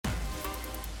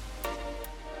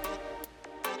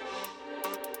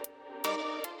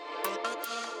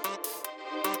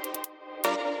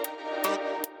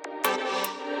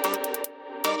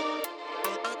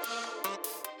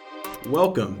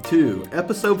Welcome to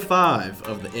episode 5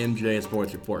 of the MJ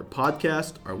Sports Report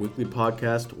podcast, our weekly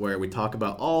podcast where we talk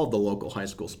about all the local high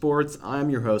school sports. I'm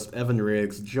your host, Evan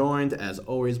Riggs, joined as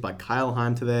always by Kyle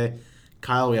Heim today.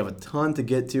 Kyle, we have a ton to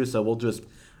get to, so we'll just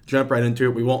jump right into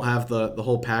it. We won't have the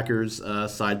whole Packers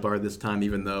sidebar this time,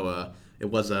 even though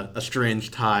it was a strange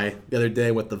tie the other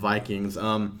day with the Vikings.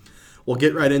 We'll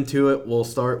get right into it. We'll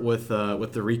start with the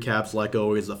recaps, like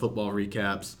always, the football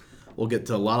recaps. We'll get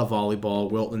to a lot of volleyball,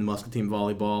 Wilton Muscatine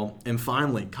volleyball. And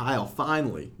finally, Kyle,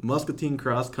 Muscatine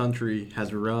Cross Country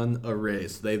has run a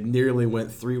race. They've nearly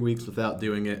went 3 weeks without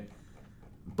doing it,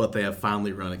 but they have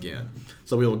finally run again.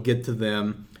 So we will get to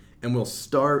them, and we'll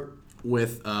start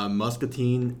with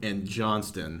Muscatine and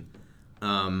Johnston.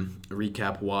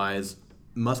 Recap-wise,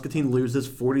 Muscatine loses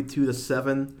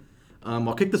 42-7.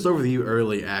 I'll kick this over to you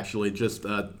early, actually. Just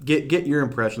get your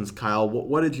impressions, Kyle.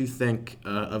 What did you think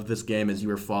of this game as you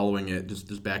were following it,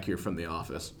 just back here from the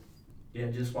office? Yeah,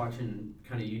 just watching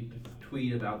kind of you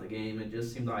tweet about the game, it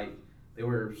just seemed like they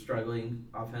were struggling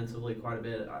offensively quite a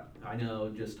bit. I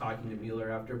know just talking to Mueller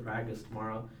after practice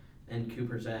tomorrow and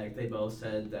Cooper Zach, they both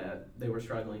said that they were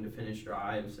struggling to finish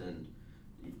drives and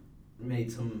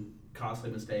made some costly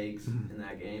mistakes in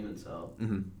that game, and so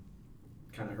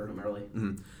kind of hurt them early.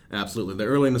 Absolutely. The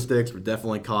early mistakes were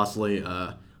definitely costly.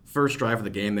 First drive of the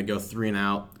game, they go 3 and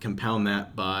out, compound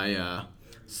that by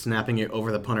snapping it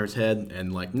over the punter's head,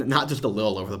 and not just a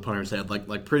little over the punter's head,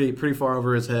 like pretty far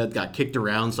over his head, got kicked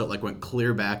around, so it went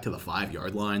clear back to the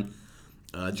 5-yard line.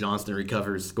 Johnston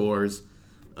recovers, scores.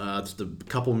 Just a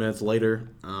couple minutes later,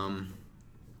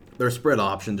 their spread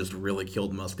option just really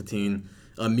killed Muscatine.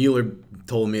 Mueller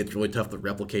told me it's really tough to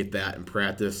replicate that in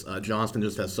practice. Johnston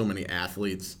just has so many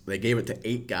athletes. They gave it to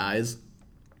 8 guys.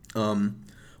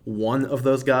 One of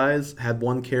those guys had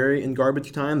 1 carry in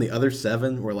garbage time. The other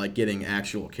 7 were getting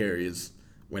actual carries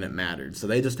when it mattered. So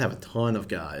they just have a ton of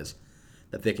guys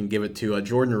that they can give it to.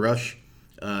 Jordan Rush,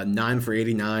 9 for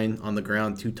 89 on the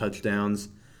ground, 2 touchdowns.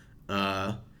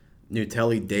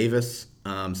 Nutelli Davis,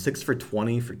 6 for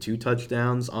 20 for 2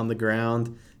 touchdowns on the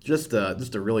ground. Just a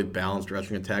really balanced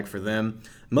rushing attack for them.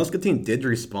 Muscatine did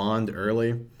respond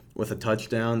early with a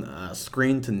touchdown.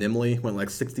 Screen to Nimley, went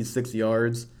 66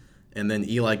 yards. And then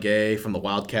Eli Gay from the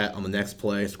Wildcat on the next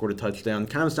play scored a touchdown.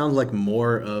 Kind of sounds like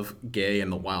more of Gay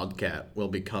and the Wildcat will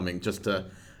be coming just to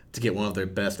get one of their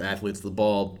best athletes the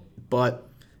ball. But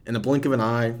in the blink of an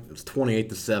eye, it was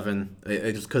 28-7.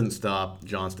 They just couldn't stop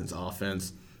Johnston's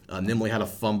offense. Nimley had a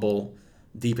fumble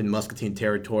deep in Muscatine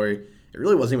territory. It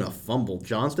really wasn't even a fumble.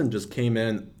 Johnston just came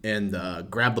in and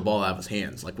grabbed the ball out of his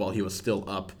hands while he was still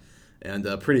up. And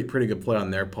pretty good play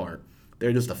on their part.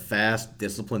 They're just a fast,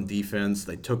 disciplined defense.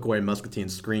 They took away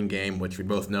Muscatine's screen game, which we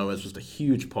both know is just a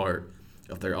huge part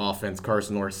of their offense.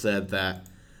 Carson Orr said that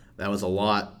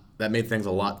made things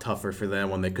a lot tougher for them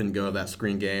when they couldn't go to that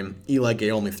screen game. Eli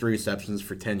Gay only 3 receptions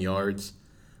for 10 yards.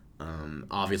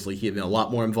 Obviously, he had been a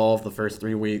lot more involved the first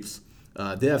 3 weeks.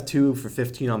 They have 2 for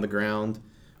 15 on the ground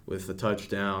with the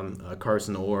touchdown.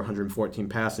 Carson Orr, 114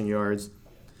 passing yards.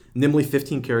 Nimley,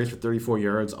 15 carries for 34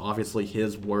 yards. Obviously,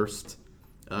 his worst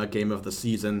game of the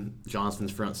season.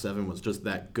 Johnston's front 7 was just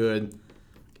that good.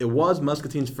 It was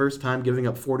Muscatine's first time giving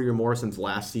up 40 or more since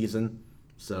last season.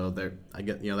 So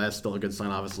that's still a good sign,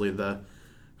 obviously,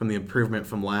 from the improvement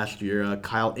from last year.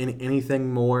 Kyle,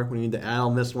 anything more we need to add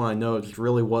on this one? I know it just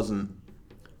really wasn't.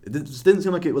 It just didn't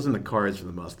seem like it was in the cards for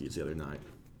the Muskies the other night.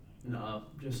 No,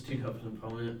 just too tough an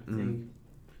opponent. I think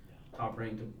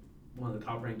one of the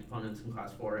top-ranked opponents in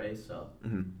Class 4A. So.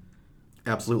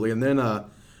 Absolutely, and then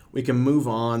we can move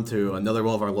on to another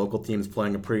one of our local teams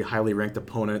playing a pretty highly ranked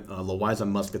opponent, Louisa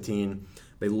Muscatine.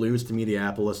 They lose to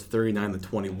Mediapolis,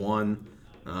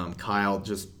 39-21. Kyle,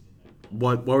 just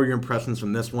what were your impressions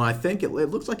from this one? I think it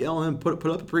looks like L&M put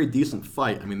up a pretty decent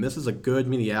fight. I mean, this is a good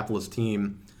Mediapolis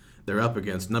team they're up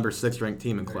against, number 6 ranked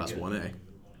team in Class 1A.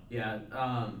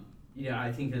 Yeah,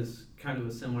 I think it's kind of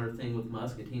a similar thing with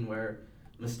Muscatine where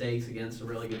mistakes against a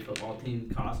really good football team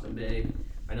cost them big.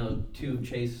 I know 2 of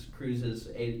Chase Cruz's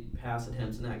 8 pass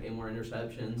attempts in that game were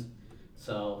interceptions.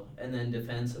 So, and then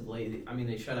defensively,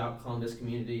 they shut out Columbus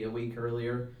Community a week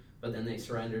earlier, but then they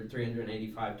surrendered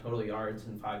 385 total yards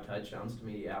and 5 touchdowns to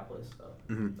Mediapolis. So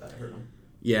that hurt them.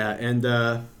 Yeah, and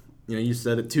you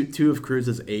said it. Two of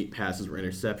Cruz's 8 passes were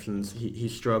interceptions. He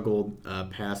struggled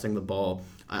passing the ball.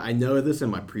 I know this in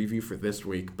my preview for this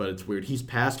week, but it's weird. He's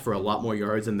passed for a lot more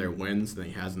yards in their wins than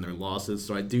he has in their losses.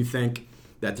 So I do think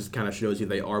that just kind of shows you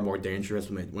they are more dangerous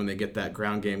when they get that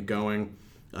ground game going.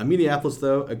 Mediapolis,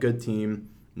 though, a good team.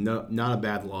 No, not a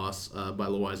bad loss by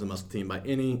Louisa Muscatine by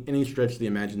any stretch of the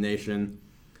imagination.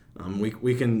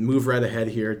 We can move right ahead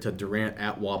here to Durant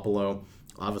at Wapello.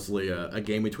 Obviously, a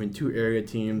game between two area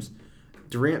teams.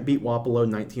 Durant beat Wapello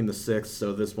 19-6,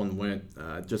 so this one went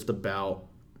just about,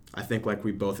 I think, like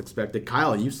we both expected.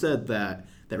 Kyle, you said that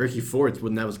Ricky Forts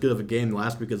wouldn't have as good of a game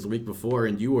last week as the week before,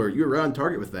 and you were right on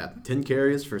target with that. 10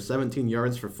 carries for 17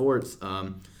 yards for Forts.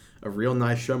 A real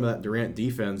nice showing of that Durant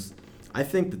defense. I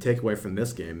think the takeaway from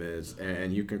this game is,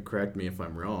 and you can correct me if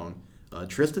I'm wrong,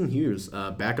 Tristan Hughes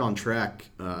back on track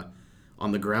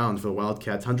on the ground for the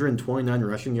Wildcats. 129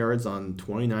 rushing yards on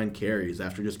 29 carries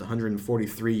after just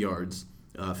 143 yards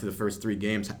for the first three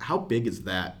games. How big is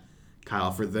that,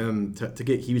 Kyle, for them to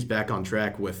get Hughes back on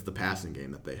track with the passing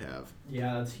game that they have?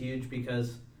 Yeah, that's huge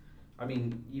because, I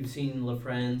mean, you've seen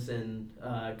LaFrance and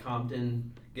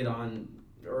Compton get on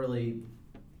early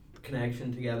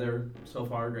connection together so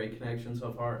far, great connection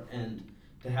so far, and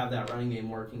to have that running game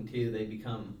working too, they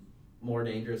become more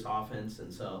dangerous offense,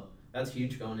 and so that's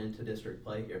huge going into district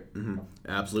play here. Mm-hmm.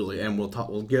 Absolutely, and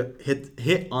we'll get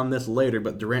hit on this later,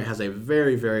 but Durant has a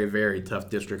very, very, very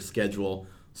tough district schedule,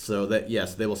 so that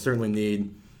yes, they will certainly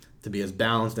need to be as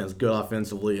balanced and as good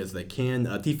offensively as they can.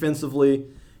 Defensively,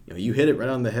 you hit it right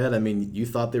on the head. I mean, you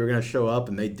thought they were going to show up,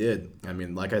 and they did. I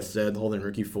mean, like I said, holding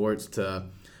Ricky Forts to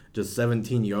just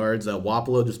 17 yards.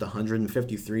 Wapello just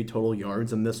 153 total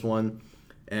yards in this one.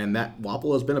 And that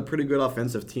Wapello has been a pretty good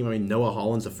offensive team. I mean, Noah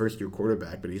Holland's a first-year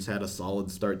quarterback, but he's had a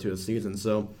solid start to his season.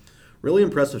 So really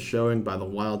impressive showing by the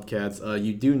Wildcats.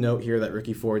 You do note here that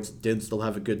Ricky Forts did still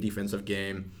have a good defensive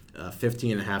game,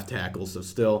 15 and a half tackles. So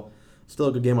still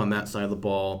a good game on that side of the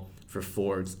ball for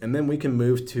Forts. And then we can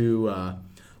move to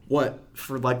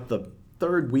for like the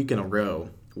third week in a row,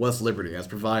 West Liberty has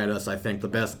provided us, I think, the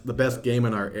best game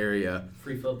in our area.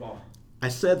 Free football. I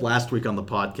said last week on the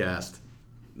podcast,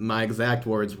 my exact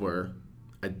words were,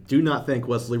 I do not think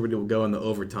West Liberty will go into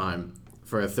overtime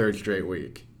for a third straight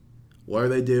week. What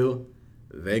do?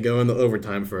 They go into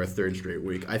overtime for a third straight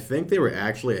week. I think they were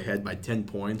actually ahead by 10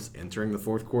 points entering the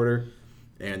fourth quarter,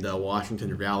 and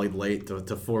Washington rallied late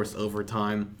to force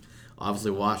overtime.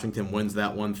 Obviously, Washington wins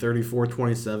that one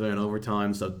 34-27 in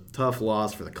overtime, so tough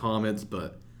loss for the Comets,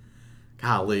 but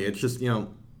golly, it's just,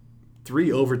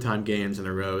 3 overtime games in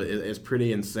a row is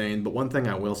pretty insane. But one thing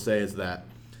I will say is that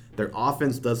their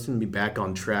offense does seem to be back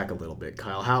on track a little bit.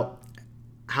 Kyle,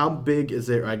 how big is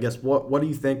it? I guess what do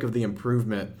you think of the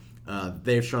improvement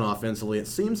they've shown offensively? It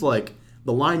seems like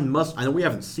the line I know we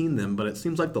haven't seen them, but it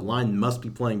seems like the line must be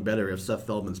playing better if Seth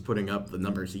Feldman's putting up the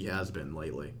numbers he has been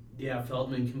lately. Yeah,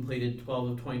 Feldman completed 12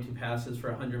 of 22 passes for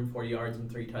 140 yards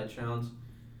and 3 touchdowns.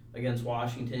 Against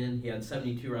Washington, he had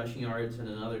 72 rushing yards and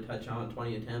another touchdown on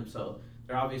 20 attempts. So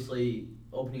they're obviously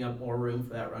opening up more room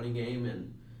for that running game,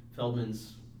 and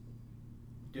Feldman's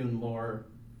doing more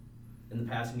in the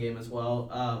passing game as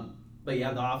well. But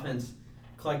yeah, the offense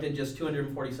collected just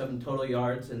 247 total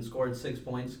yards and scored 6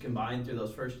 points combined through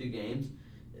those first 2 games.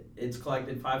 It's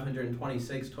collected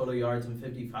 526 total yards and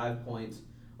 55 points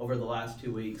over the last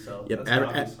 2 weeks, so that's an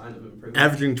obvious sign of improvement.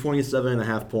 Averaging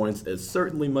 27.5 points is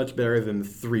certainly much better than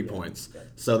 3 points. Yeah.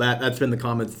 So that's been the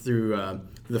comments through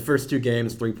the first 2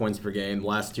 games, 3 points per game.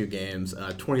 Last 2 games,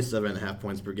 27.5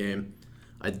 points per game.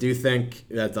 I do think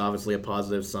that's obviously a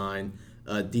positive sign.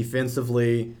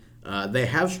 Defensively, they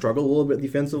have struggled a little bit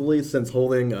defensively since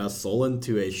holding Solon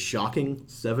to a shocking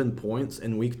 7 points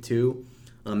in week 2.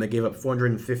 They gave up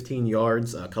 415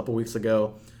 yards a couple weeks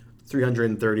ago.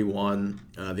 331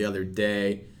 the other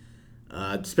day.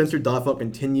 Spencer Doffelt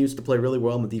continues to play really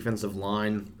well on the defensive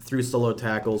line. 3 solo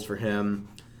tackles for him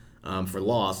for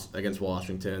loss against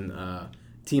Washington.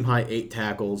 Team high 8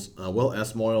 tackles. Will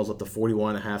S. Moyles up to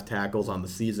 41.5 tackles on the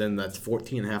season. That's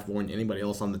 14.5 more than anybody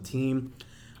else on the team.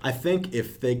 I think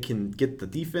if they can get the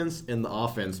defense and the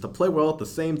offense to play well at the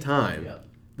same time,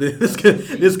 this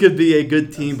could be a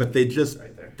good team. But it's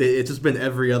just been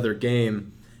every other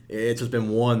game. It's just been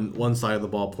one side of the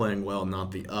ball playing well,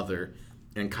 not the other.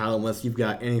 And Kyle, unless you've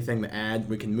got anything to add,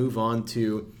 we can move on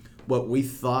to what we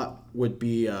thought would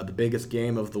be the biggest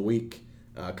game of the week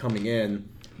coming in.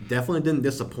 Definitely didn't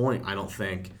disappoint, I don't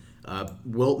think.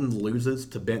 Wilton loses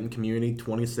to Benton Community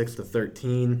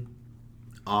 26-13.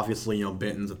 Obviously,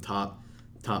 Benton's a top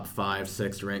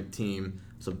 5-6 ranked team,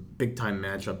 so big time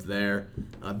matchup there.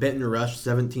 Benton rushed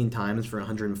 17 times for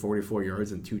 144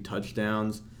 yards and 2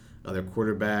 touchdowns. Their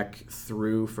quarterback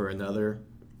threw for another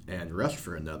and rushed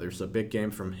for another, so big game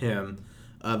from him.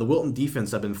 The Wilton defense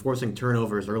have been forcing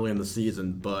turnovers early in the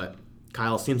season, but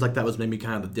Kyle, seems like that was maybe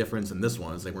kind of the difference in this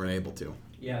one, as they weren't able to.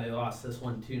 Yeah, they lost this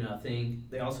one 2-0.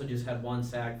 They also just had 1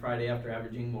 sack Friday after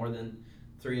averaging more than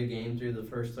 3 a game through the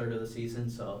first third of the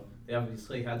season, so they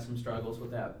obviously had some struggles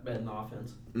with that Benton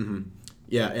offense. Mm-hmm.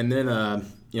 Yeah, and then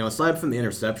aside from the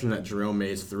interception that Jerome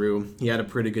Mays threw, he had a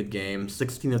pretty good game.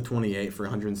 16 of 28 for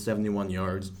 171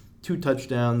 yards, 2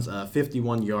 touchdowns,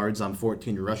 51 yards on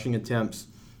 14 rushing attempts.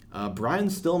 Brian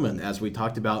Stillman, as we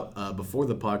talked about before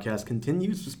the podcast,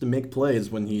 continues just to make plays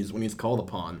when he's called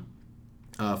upon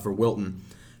for Wilton.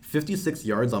 56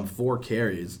 yards on 4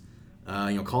 carries.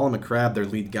 Colin McCrabb, their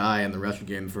lead guy in the rushing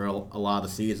game for a lot of the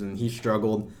season, he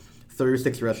struggled.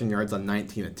 36 rushing yards on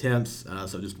 19 attempts,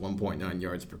 so just 1.9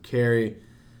 yards per carry.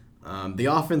 The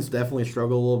offense definitely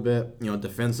struggled a little bit.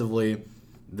 Defensively,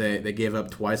 they gave up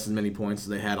twice as many points as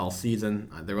they had all season.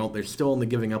 They're still only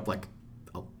giving up like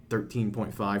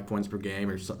 13.5 points per game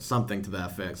or something to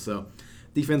that effect. So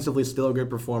defensively, still a good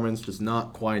performance, just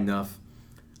not quite enough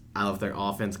out of their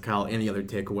offense. Kyle, any other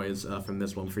takeaways from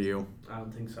this one for you? I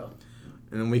don't think so.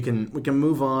 And then we can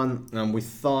move on. We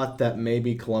thought that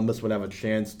maybe Columbus would have a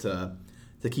chance to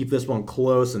keep this one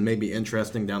close and maybe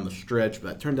interesting down the stretch, but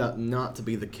that turned out not to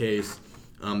be the case.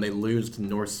 They lose to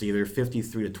North Cedar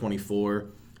 53-24.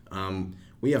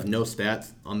 We have no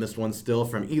stats on this one still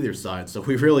from either side, so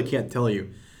we really can't tell you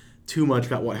too much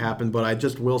about what happened, but I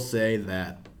just will say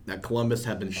that Columbus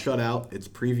had been shut out its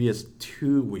previous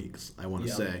 2 weeks, I want to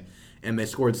say, and they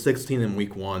scored 16 in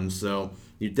week 1, so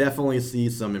you definitely see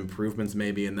some improvements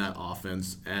maybe in that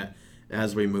offense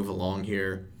as we move along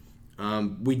here.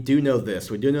 We do know this.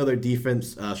 We do know their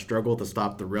defense struggled to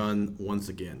stop the run once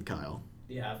again, Kyle.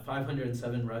 Yeah,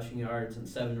 507 rushing yards and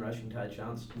 7 rushing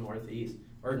touchdowns to North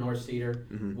Cedar.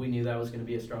 Mm-hmm. We knew that was going to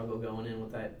be a struggle going in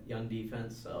with that young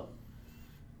defense, so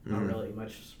not really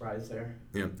much surprise there.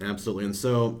 Yeah, absolutely. And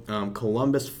so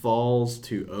Columbus falls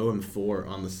to 0-4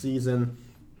 on the season.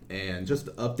 And just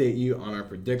to update you on our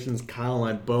predictions, Kyle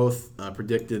and I both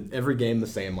predicted every game the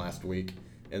same last week.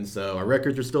 And so our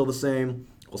records are still the same.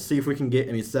 We'll see if we can get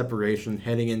any separation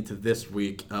heading into this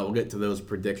week. We'll get to those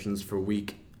predictions for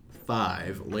week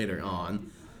 5 later on.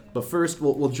 But first,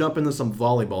 we'll jump into some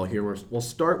volleyball here. We'll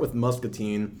start with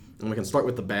Muscatine, and we can start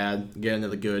with the bad, get into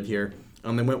the good here. They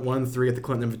went 1-3 at the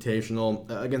Clinton Invitational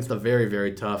against a very,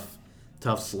 very tough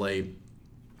slate.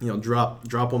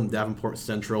 Drop them Davenport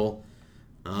Central.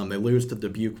 They lose to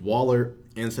Dubuque Waller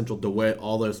and Central DeWitt,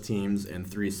 all those teams in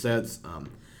 3 sets.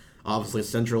 Obviously,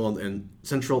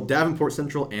 Davenport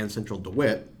Central and Central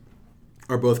DeWitt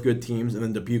are both good teams, and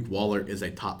then Dubuque Waller is a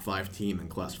top 5 team in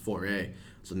Class 4A,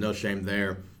 so no shame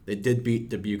there. They did beat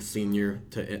Dubuque Senior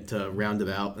to round it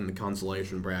out in the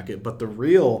consolation bracket, but the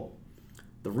real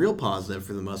positive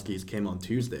for the Muskies came on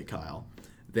Tuesday, Kyle.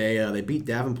 They beat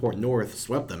Davenport North,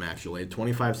 swept them actually,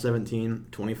 25-17,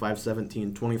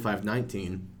 25-17,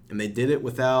 25-19, and they did it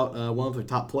without one of their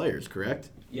top players, correct?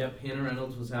 Yep, Hannah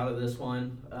Reynolds was out of this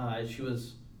one. She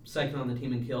was second on the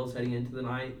team in kills heading into the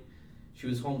night. She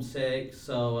was homesick,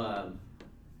 so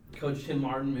Coach Tim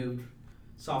Martin moved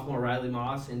sophomore Riley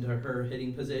Moss into her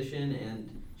hitting position,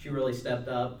 and she really stepped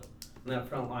up. And that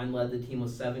front line led the team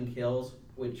with 7 kills,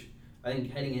 which I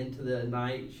think heading into the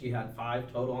night she had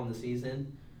 5 total on the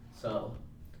season. So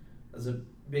it was a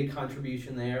big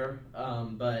contribution there.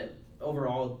 But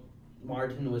overall,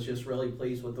 Martin was just really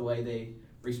pleased with the way they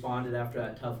responded after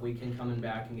that tough weekend, coming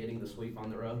back and getting the sweep on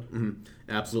the road. Mm-hmm.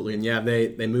 Absolutely. And yeah,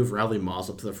 they moved Riley Moss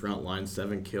up to the front line,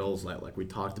 7 kills like we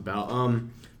talked about.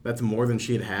 That's more than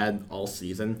she had all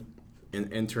season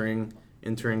in entering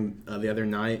the other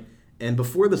night. And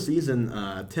before the season,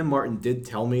 Tim Martin did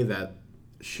tell me that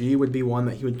she would be one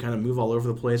that he would kind of move all over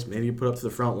the place, maybe put up to the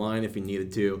front line if he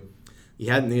needed to. He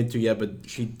hadn't needed to yet, but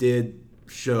she did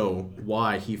show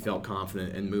why he felt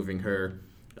confident in moving her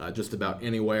just about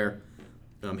anywhere.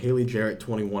 Haley Jarrett,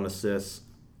 21 assists.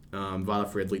 Vada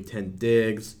Fridley, 10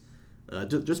 digs.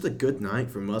 Just a good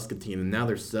night for Muscatine, and now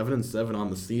they're 7-7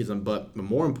 on the season, but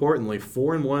more importantly,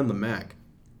 4-1 in the MAC.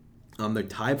 They're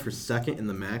tied for second in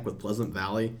the MAC with Pleasant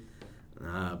Valley.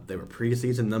 They were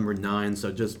preseason number 9,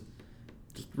 so just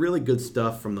really good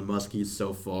stuff from the Muskies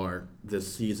so far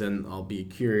this season. I'll be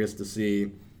curious to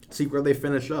see where they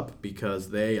finish up,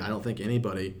 because I don't think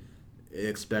anybody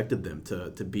expected them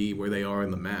to be where they are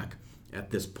in the MAC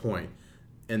at this point.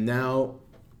 And now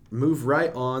move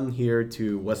right on here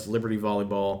to West Liberty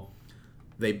Volleyball.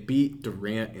 They beat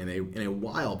Durant in a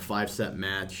wild 5-set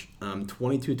match,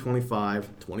 22-25,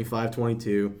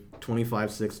 25-22,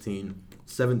 25-16,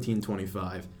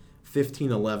 17-25,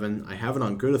 15-11. I have it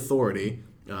on good authority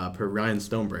per Ryan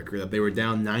Stonebreaker that they were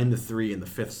down 9-3 in the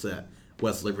 5th set,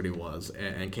 West Liberty was,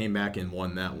 and came back and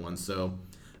won that one. So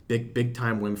big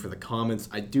time win for the Comets.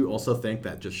 I do also think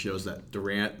that just shows that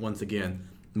Durant, once again,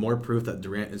 more proof that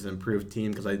Durant is an improved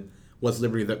team, because West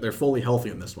Liberty, they're fully healthy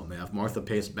in this one. They have Martha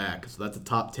Pace back, so that's a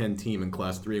top 10 team in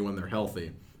Class 3 when they're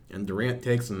healthy. And Durant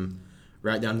takes them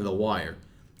right down to the wire.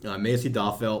 Macy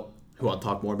Doffelt, who I'll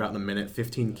talk more about in a minute,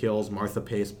 15 kills. Martha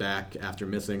Pace back after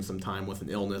missing some time with an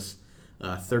illness,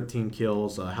 13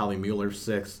 kills. Holly Mueller,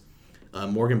 6.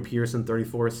 Morgan Pearson,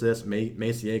 34 assists.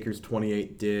 Macy Akers,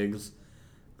 28 digs.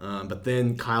 But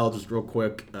then, Kyle, just real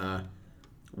quick,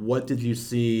 what did you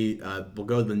see? We'll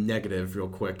go to the negative real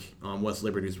quick on West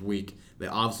Liberty's week. They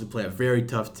obviously play a very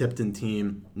tough Tipton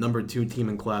team, number 2 team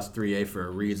in Class 3A for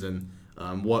a reason.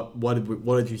 What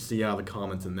did you see out of the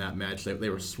comments in that match? They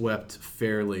were swept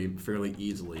fairly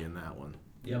easily in that one.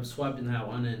 Yep, swept in that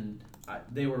one, and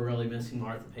they were really missing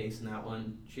Martha Pace in that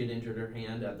one. She had injured her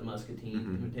hand at the Muscatine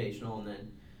Invitational, and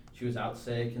then she was out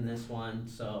sick in this one,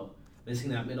 so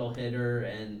missing that middle hitter,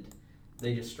 and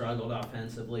they just struggled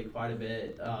offensively quite a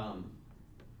bit.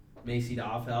 Macy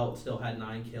Doffelt still had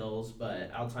 9 kills, but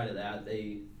outside of that,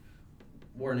 they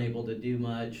weren't able to do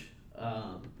much.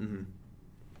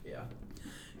 Yeah.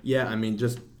 Yeah, I mean,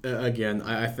 just again,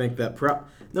 I think that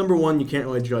number one, you can't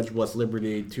really judge West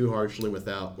Liberty too harshly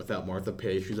without Martha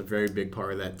Pace. She's a very big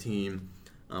part of that team.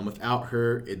 Without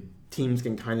her, teams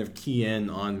can kind of key in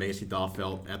on Macy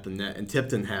Doffelt at the net, and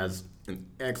Tipton has an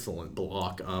excellent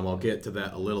block. I'll get to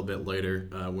that a little bit later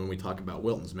when we talk about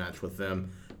Wilton's match with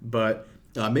them. But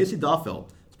Macy Doffelt,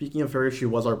 speaking of her, she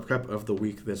was our prep of the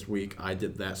week this week. I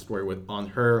did that story on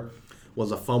her.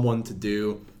 Was a fun one to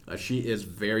do. She is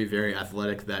very, very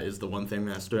athletic. That is the one thing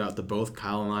that stood out to both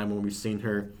Kyle and I when we've seen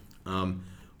her.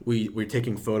 We're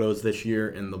taking photos this year,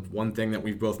 and the one thing that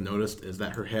we've both noticed is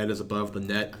that her head is above the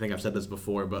net. I think I've said this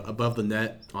before, but above the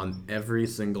net on every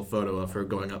single photo of her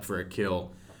going up for a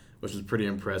kill, which is pretty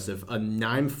impressive. A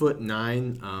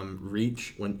 9'9"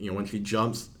 reach when she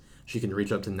jumps, she can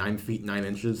reach up to 9 feet 9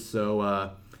 inches.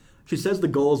 So she says the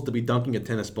goal is to be dunking a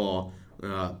tennis ball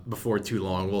before too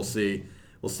long. We'll see.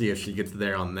 We'll see if she gets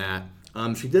there on that.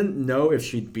 She didn't know if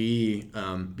she'd be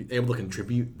able to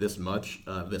contribute this much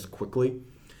this quickly.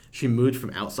 She moved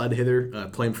from outside hitter,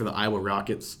 playing for the Iowa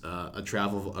Rockets, a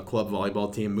club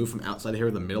volleyball team, moved from outside hitter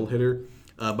to middle hitter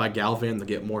by Galvan to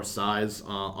get more size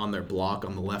on their block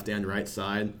on the left and right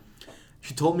side.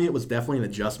 She told me it was definitely an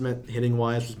adjustment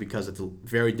hitting-wise just because it's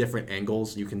very different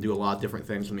angles. You can do a lot of different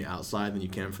things from the outside than you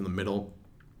can from the middle,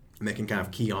 and they can kind of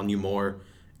key on you more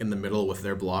in the middle with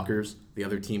their blockers. The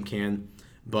other team can,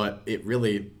 but it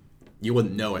really, you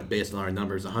wouldn't know it based on our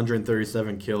numbers.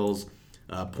 137 kills,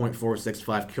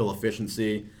 0.465 kill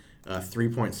efficiency,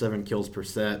 3.7 kills per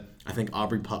set. I think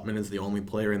Aubrey Putman is the only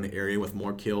player in the area with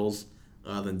more kills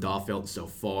than Doffelt so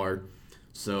far.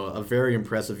 So a very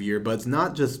impressive year, but it's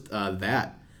not just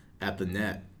that at the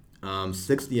net.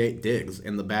 68 digs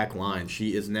in the back line.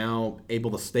 She is now able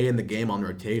to stay in the game on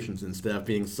rotations instead of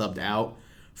being subbed out.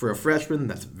 For a freshman,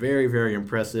 that's very, very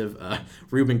impressive.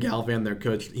 Ruben Galvan, their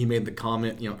coach, he made the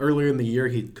comment, earlier in the year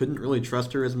he couldn't really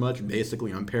trust her as much.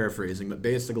 Basically, I'm paraphrasing, but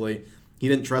basically he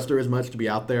didn't trust her as much to be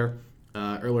out there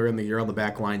earlier in the year on the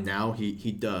back line. Now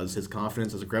he does. His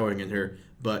confidence is growing in her,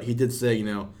 but he did say,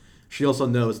 she also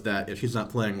knows that if she's not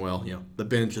playing well, the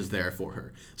bench is there for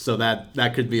her. So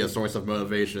that could be a source of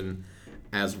motivation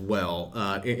as well.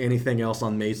 Anything else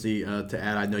on Macy to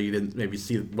add? I know you didn't maybe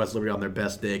see West Liberty on their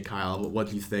best day, Kyle, but what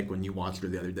did you think when you watched her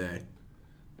the other day?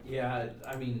 Yeah,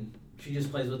 I mean, she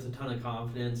just plays with a ton of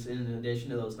confidence. In addition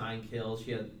to those 9 kills,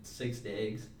 she had 6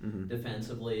 digs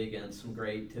defensively against some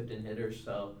great Tipton hitters.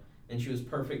 So, and she was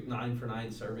perfect 9 for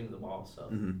 9 serving the ball.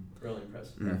 So really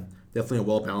impressive. Definitely a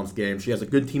well-balanced game. She has a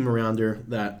good team around her.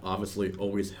 That obviously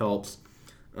always helps.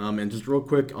 And just real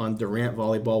quick on Durant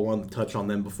Volleyball, wanted to touch on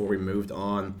them before we moved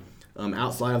on.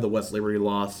 Outside of the West Liberty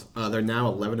loss, they're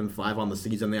now 11-5 on the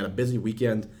season. They had a busy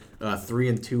weekend,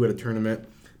 3-2 at a tournament.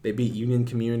 They beat Union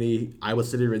Community, Iowa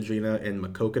City Regina, and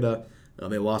Maquoketa.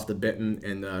 They lost to Benton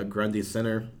and Grundy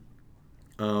Center.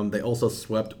 They also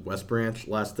swept West Branch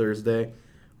last Thursday,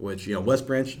 which, West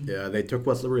Branch, they took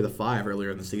West Liberty to 5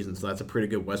 earlier in the season, so that's a pretty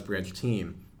good West Branch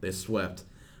team they swept.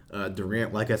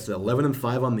 Durant, like I said,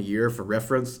 11-5 on the year. For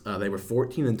reference, they were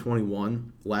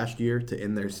 14-21 last year to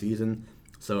end their season.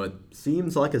 So it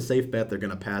seems like a safe bet they're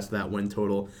going to pass that win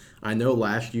total. I know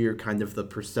last year kind of the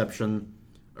perception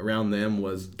around them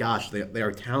was, gosh, they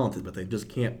are talented, but they just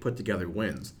can't put together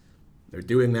wins. They're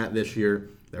doing that this year.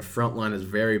 Their front line is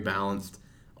very balanced.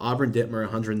 Auburn Dittmer,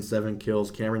 107 kills.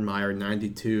 Cameron Meyer,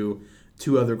 92.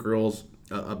 2 other girls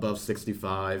above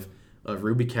 65.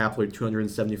 Ruby Kapler,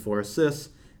 274 assists.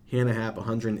 Hannah Happ,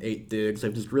 108 digs.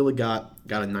 They've just really got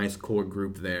a nice core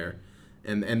group there.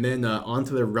 And then on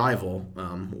to their rival,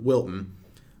 Wilton.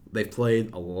 They've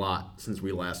played a lot since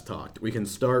we last talked. We can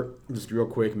start just real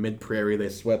quick. Mid Prairie, they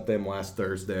swept them last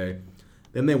Thursday.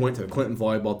 Then they went to the Clinton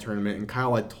volleyball tournament. And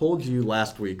Kyle, I told you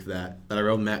last week that our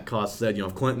own Matt Koss said,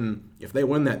 if Clinton, if they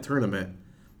win that tournament,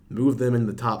 move them in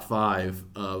the top 5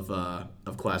 of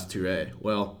Class 2A.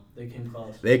 Well, they came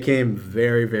close. They came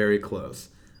very, very close.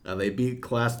 They beat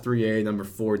Class 3A number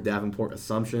 4 Davenport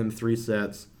Assumption in 3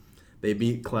 sets. They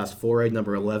beat Class 4A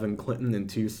number 11 Clinton in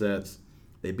 2 sets.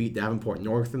 They beat Davenport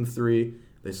North in 3.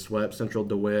 They swept Central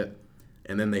DeWitt.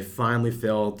 And then they finally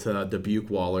fell to Dubuque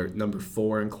Waller, number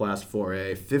 4 in Class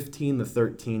 4A,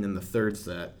 15-13 in the 3rd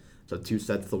set, so 2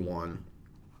 sets to 1.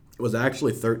 It was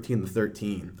actually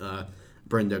 13-13,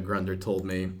 Brenda Grunder told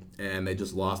me, and they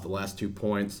just lost the last 2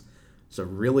 points. So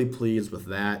really pleased with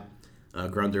that,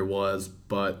 Grunder was,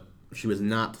 but she was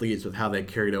not pleased with how they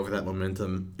carried over that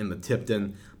momentum in the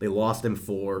Tipton. They lost in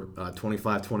 4,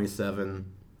 25-27,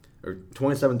 or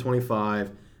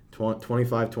 27-25,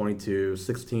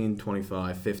 25-22,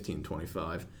 16-25,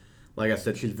 15-25. Like I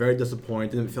said, she's very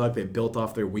disappointed. Didn't feel like they built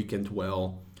off their weekend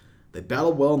well. They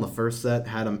battled well in the first set,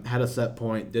 had a set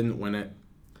point, didn't win it.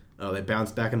 They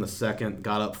bounced back in the second,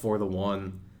 got up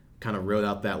 4-1, kind of rode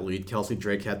out that lead. Kelsey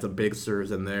Drake had some big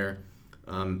serves in there.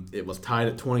 It was tied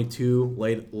at 22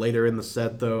 later in the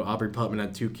set, though. Aubrey Putman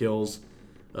had 2 kills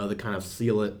to kind of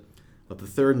seal it. But the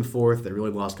 3rd and 4th, they really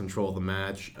lost control of the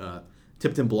match.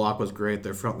 Tipton block was great.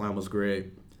 Their front line was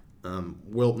great.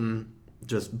 Wilton,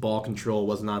 just ball control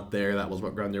was not there. That was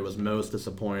what Grunder was most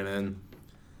disappointed in.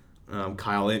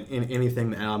 Kyle,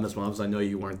 anything to add on this one? Obviously, I know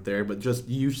you weren't there, but just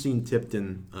you've seen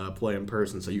Tipton play in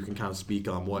person, so you can kind of speak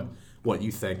on what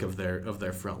you think of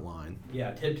their front line.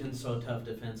 Yeah, Tipton's so tough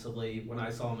defensively. When I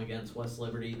saw them against West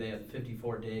Liberty, they had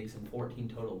 54 digs and 14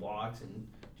 total blocks in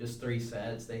just 3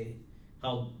 sets. They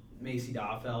held Macy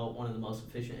Doffel, one of the most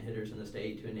efficient hitters in the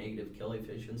state, to a negative kill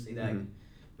efficiency that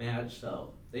match.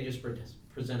 So they just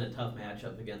present a tough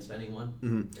matchup against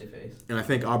anyone they face. And I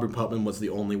think Aubrey Putman was the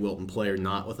only Wilton player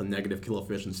not with a negative kill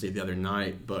efficiency the other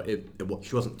night, but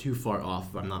she wasn't too far off,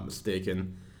 if I'm not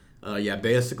mistaken.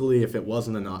 Basically, if it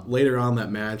wasn't later on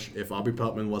that match, if Aubrey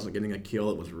Putman wasn't getting a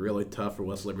kill, it was really tough for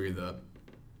West Liberty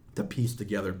to piece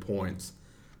together points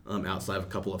outside of a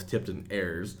couple of Tipton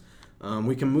errors.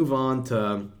 We can move on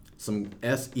to some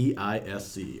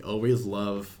SEISC. Always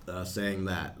love saying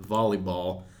that.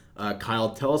 Volleyball.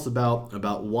 Kyle, tell us about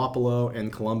Wapello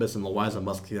and Columbus and Louisa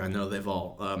Muscatine. I know they've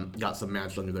all got some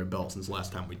matches under their belt since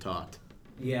last time we talked.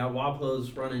 Yeah,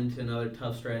 Wapelo's run into another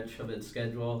tough stretch of its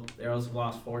schedule. They also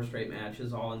lost 4 straight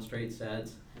matches, all in straight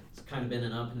sets. It's kind of been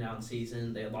an up and down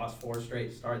season. They had lost 4 straight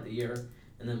to start the year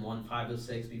and then won 5 of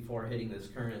 6 before hitting this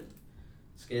current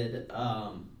skid.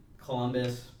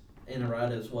 Columbus in a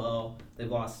rut as well. They've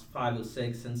lost 5 of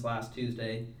 6 since last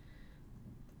Tuesday.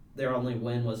 Their only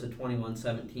win was a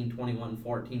 21-17,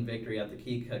 21-14 victory at the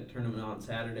Keokuk tournament on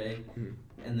Saturday.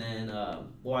 And then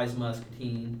Louisa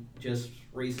Muscatine just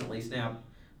recently snapped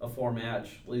a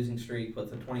 4-match losing streak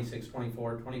with a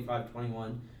 26-24,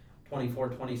 25-21,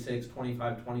 24-26,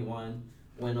 25-21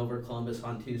 win over Columbus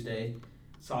on Tuesday.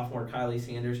 Sophomore Kylie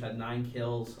Sanders had 9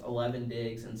 kills, 11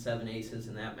 digs, and 7 aces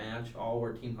in that match. All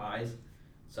were team highs.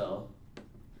 So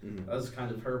that was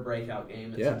kind of her breakout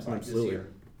game. It seems like absolutely. This year.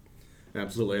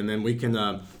 Absolutely, and then we can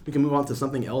move on to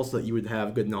something else that you would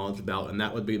have good knowledge about, and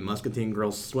that would be Muscatine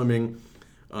girls swimming.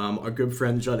 Our good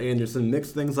friend Judd Anderson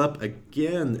mixed things up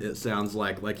again. It sounds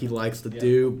like he likes to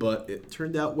do, but it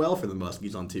turned out well for the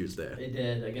Muskies on Tuesday. It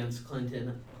did against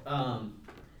Clinton.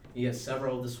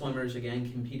 Several of the swimmers again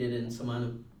competed in some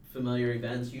unfamiliar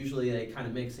events. Usually they kind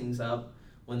of mix things up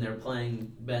when they're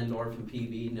playing Bendorf and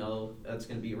PV. No, that's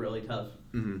going to be a really tough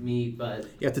meet, but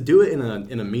to do it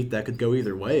in a meet that could go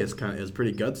either way is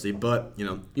pretty gutsy. But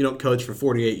you don't coach for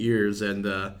 48 years and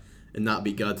not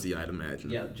be gutsy, I'd imagine.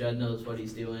 Yeah, Judd knows what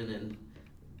he's doing, and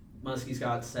Muskie's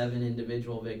got 7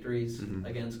 individual victories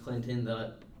against Clinton.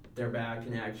 They're back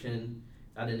in action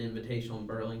at an invitational in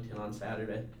Burlington on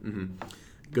Saturday.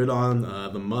 Good on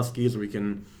the Muskies. We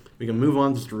can move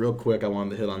on just real quick. I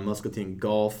wanted to hit on Muscatine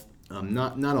golf.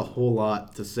 Not a whole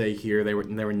lot to say here. They were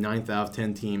 9th out of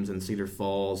 10 teams in Cedar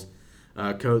Falls.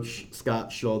 Coach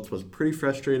Scott Schultz was pretty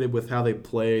frustrated with how they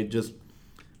played, just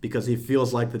because he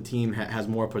feels like the team has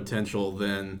more potential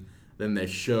than they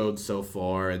showed so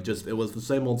far. It was the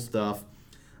same old stuff.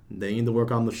 They need to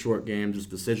work on the short game, just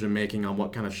decision making on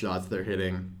what kind of shots they're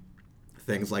hitting,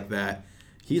 things like that.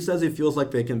 He says he feels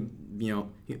like they can,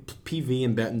 PV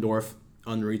and Bettendorf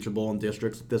unreachable in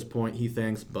districts at this point, he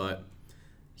thinks, but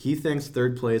he thinks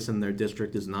 3rd place in their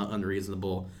district is not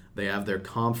unreasonable. They have their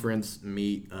conference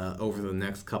meet over the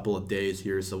next couple of days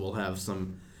here, so we'll have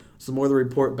some more to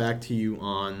report back to you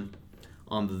on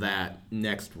on that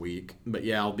next week. But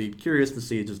yeah, I'll be curious to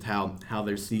see just how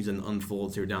their season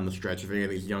unfolds here down the stretch. If any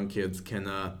of these young kids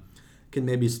can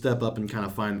maybe step up and kind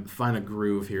of find a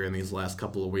groove here in these last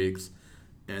couple of weeks.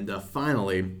 And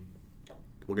finally,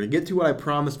 we're gonna get to what I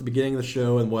promised at the beginning of the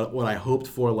show and what I hoped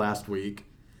for last week.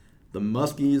 The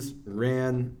Muskies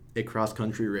ran a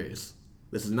cross-country race.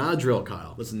 This is not a drill,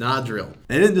 Kyle. This is not a drill.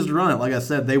 They didn't just run it. Like I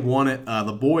said, they won it.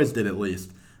 The boys did at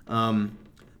least.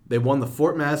 They won the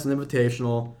Fort Madison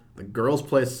Invitational. The girls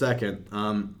placed second.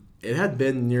 It had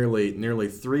been nearly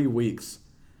 3 weeks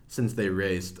since they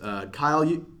raced. Kyle,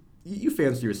 you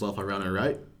fancy yourself a runner,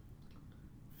 right?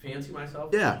 Fancy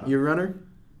myself? Yeah, you a runner?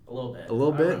 A little bit. A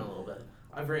little bit? I run a little bit.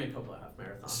 I've ran a couple of half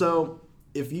marathons. So,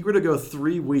 if you were to go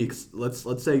 3 weeks, let's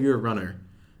say you're a runner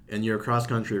and you're a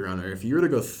cross-country runner. If you were to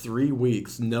go 3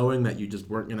 weeks knowing that you just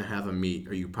weren't going to have a meet,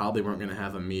 or you probably weren't going to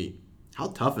have a meet, how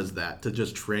tough is that to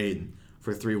just train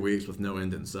for 3 weeks with no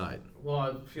end in sight? Well,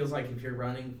 it feels like if you're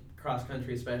running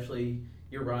cross-country especially,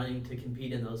 you're running to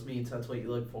compete in those meets. That's what you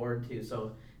look forward to.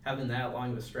 So having that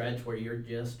long of a stretch where you're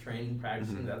just training,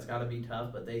 practicing, that's got to be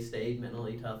tough, but they stayed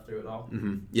mentally tough through it all.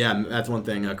 Yeah, and that's one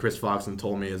thing Chris Foxen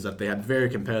told me is that they had very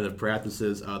competitive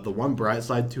practices. The one bright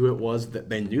side to it was that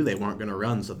they knew they weren't going to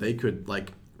run, so they could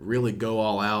really go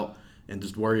all out and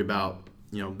just worry about,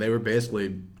 they were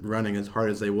basically running as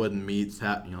hard as they would in meets,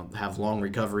 have long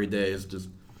recovery days, just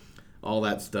all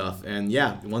that stuff. And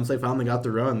yeah, once they finally got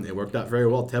the run, it worked out very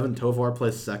well. Tevin Tovar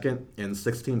placed second in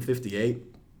 16:58.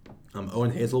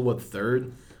 Owen Hazelwood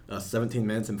third, 17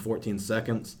 minutes and 14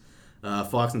 seconds.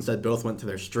 Foxen said both went to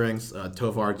their strengths.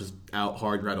 Tovar just out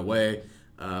hard right away.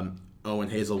 Owen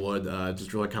Hazelwood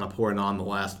just really kind of pouring on the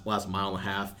last mile and a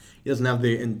half. He doesn't have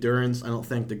the endurance, I don't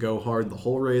think, to go hard the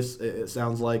whole race, it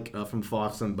sounds like, from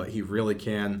Foxen, but he really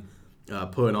can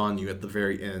put it on you at the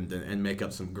very end and make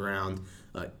up some ground.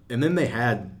 And then they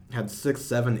had 6,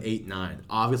 7, 8, 9.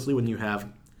 Obviously, when you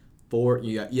have four,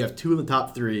 you have two in the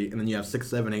top three, and then you have 6,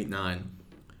 7, 8, 9.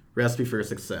 Recipe for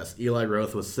success. Eli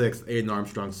Roth was 6th, Aiden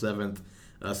Armstrong 7th,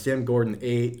 Sam Gordon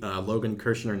 8, Logan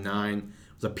Kirshner 9. It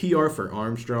was a PR for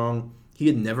Armstrong. He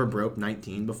had never broke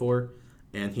 19 before,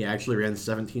 and he actually ran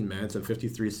 17 minutes and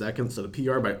 53 seconds, so the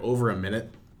PR by over a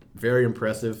minute. Very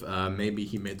impressive. Maybe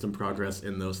he made some progress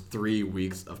in those 3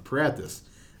 weeks of practice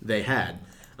they had.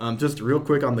 Just real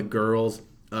quick on the girls,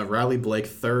 Riley Blake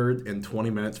 3rd in 20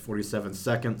 minutes 47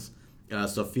 seconds.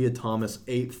 Sophia Thomas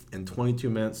 8th in 22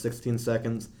 minutes 16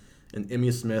 seconds. And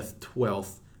Emmy Smith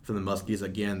 12th for the Muskies.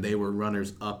 Again, they were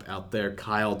runners up out there.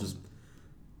 Kyle, just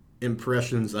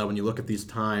impressions when you look at these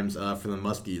times for the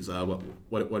Muskies.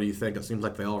 What do you think? It seems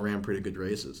like they all ran pretty good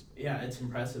races. Yeah, it's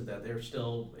impressive that they're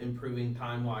still improving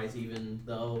time-wise, even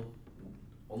though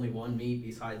only one meet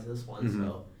besides this one.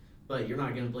 So, but you're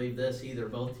not going to believe this either.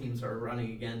 Both teams are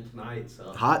running again tonight.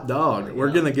 So hot dog.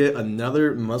 We're going to get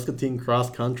another Muscatine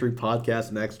cross-country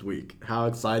podcast next week. How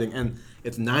exciting. And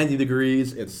it's 90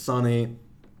 degrees. It's sunny.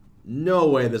 No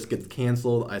way this gets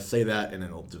canceled. I say that, and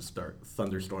it'll just start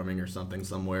thunderstorming or something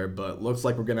somewhere. But looks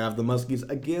like we're going to have the Muskies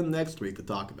again next week to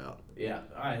talk about. Yeah,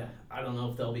 I don't know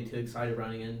if they'll be too excited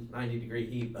running in 90-degree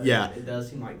heat, but yeah, it does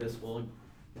seem like this will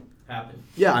happen.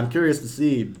 Yeah, I'm curious to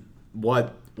see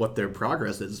what their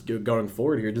progress is going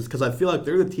forward here, just because I feel like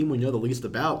they're the team we know the least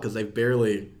about because they've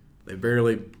barely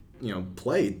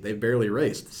played. They've barely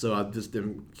raced. So I just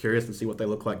am curious to see what they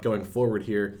look like going forward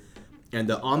here. And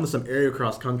on to some area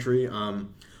cross country.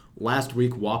 Last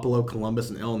week, Wapello, Columbus,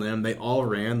 and L&M, they all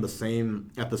ran at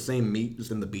the same meet,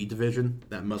 just in the B division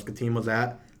that Muscatine was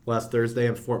at last Thursday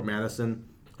in Fort Madison.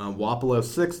 Wapello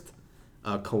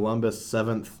 6th, Columbus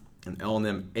 7th, and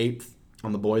L&M 8th.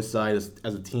 On the boys' side, as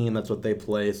a team, that's what they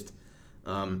placed.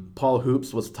 Paul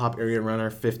Hoops was top area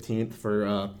runner, 15th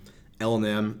for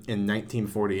L&M in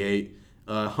 1948.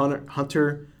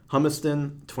 Hunter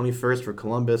Humiston, 21st for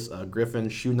Columbus. Griffin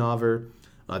Schoonover,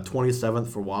 27th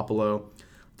for Wapello.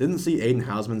 Didn't see Aiden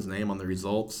Hausman's name on the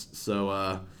results,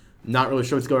 so not really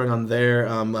sure what's going on there.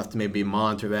 Left to maybe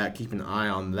monitor that, keep an eye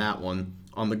on that one.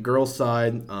 On the girls'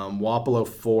 side, Wapello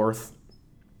 4th,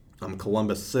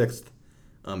 Columbus 6th.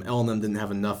 L&M didn't have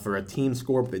enough for a team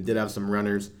score, but they did have some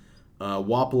runners.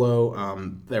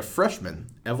 Wapello, their freshman,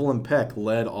 Evelyn Peck,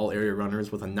 led all area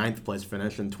runners with a 9th place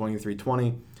finish in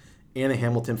 23:20. Anna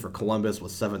Hamilton for Columbus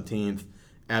was 17th.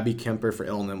 Abby Kemper for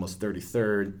L&M was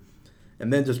 33rd.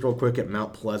 And then just real quick at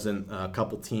Mount Pleasant, a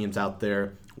couple teams out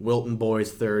there. Wilton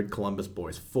boys 3rd, Columbus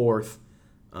boys 4th.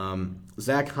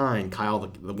 Zach Hine, Kyle,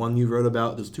 the one you wrote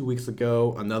about just 2 weeks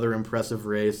ago, another impressive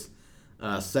race.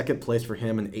 2nd place for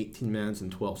him in 18 minutes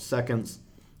and 12 seconds.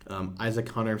 Isaac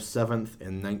Hunter 7th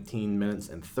in 19 minutes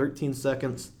and 13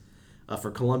 seconds. For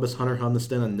Columbus, Hunter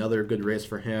Humiston, another good race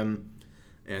for him.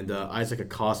 and Isaac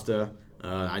Acosta.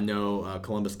 I know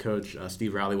Columbus coach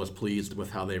Steve Riley was pleased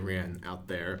with how they ran out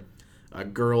there.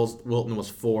 Girls, Wilton was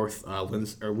fourth.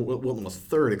 Wilton was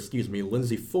third. Excuse me.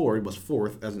 Lindsay Ford was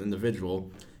fourth as an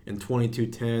individual in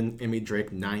 22:10. Emmy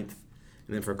Drake ninth,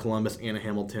 and then for Columbus, Anna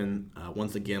Hamilton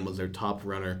once again was their top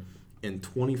runner in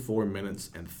 24 minutes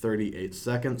and 38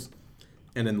 seconds.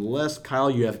 And unless Kyle,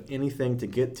 you have anything to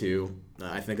get to,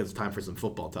 I think it's time for some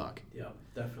football talk. Yeah,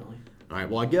 definitely. All right,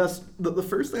 well, I guess the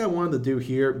first thing I wanted to do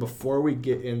here before we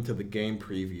get into the game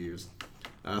previews,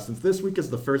 since this week is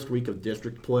the first week of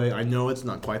district play, I know it's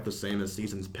not quite the same as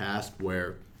seasons past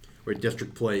where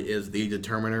district play is the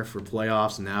determiner for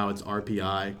playoffs. Now it's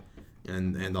RPI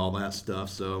and all that stuff.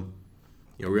 So,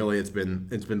 really it's been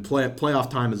playoff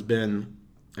time has been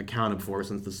accounted for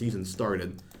since the season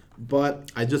started.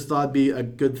 But I just thought it'd be a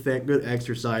good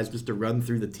exercise just to run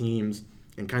through the teams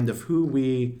and kind of who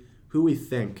we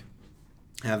think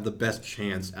have the best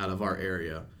chance out of our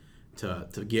area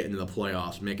to get into the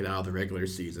playoffs, make it out of the regular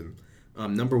season.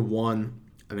 Number one,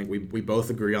 I think we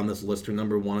both agree on this list.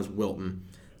 Number one is Wilton.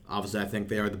 Obviously, I think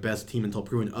they are the best team until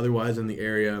proven otherwise in the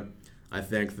area. I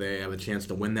think they have a chance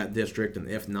to win that district, and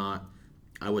if not,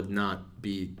 I would not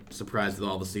be surprised at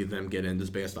all to see them get in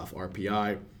just based off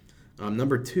RPI.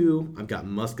 Number two, I've got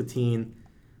Muscatine.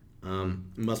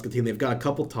 Muscatine, they've got a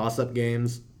couple toss-up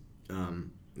games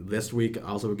this week.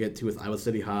 Also, we'll get to with Iowa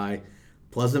City High.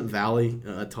 Pleasant Valley,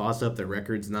 a toss-up. Their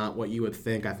record's not what you would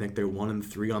think. I think they're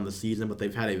 1-3 on the season, but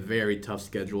they've had a very tough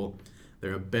schedule.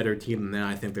 They're a better team than that.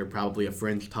 I think they're probably a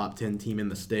fringe top 10 team in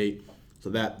the state. So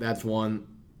that's one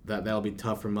that'll be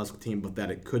tough for Muscatine, but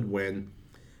that it could win.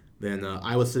 Then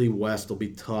Iowa City West will be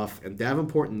tough, and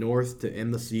Davenport North to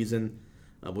end the season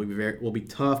will be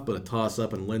tough, but a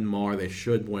toss-up. And Lynn Mar, they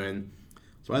should win.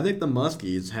 So I think the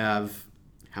Muskies have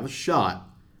a shot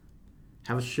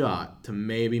to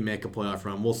maybe make a playoff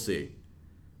run. We'll see.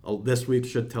 This week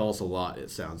should tell us a lot, it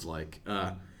sounds like.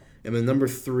 And then number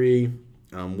three,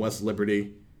 West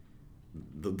Liberty.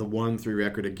 The 1-3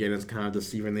 record, again, is kind of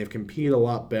deceiving. They've competed a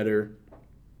lot better.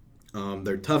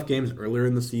 Their tough games earlier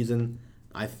in the season,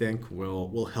 I think,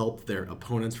 will help their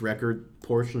opponent's record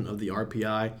portion of the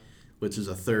RPI, which is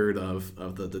a third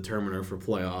of the determiner for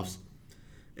playoffs.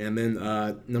 And then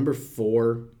number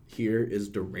four here is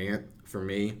Durant for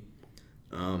me.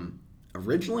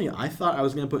 Originally, I thought I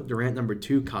was going to put Durant number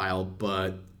two, Kyle,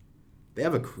 but they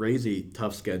have a crazy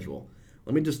tough schedule.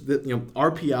 Let me just,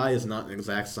 RPI is not an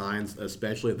exact science,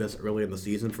 especially this early in the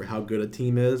season, for how good a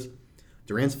team is.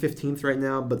 Durant's 15th right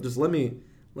now, but just let me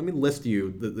list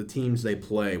you the teams they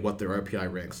play, what their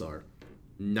RPI ranks are.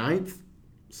 9th,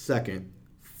 2nd,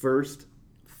 1st,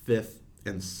 5th,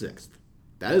 and 6th.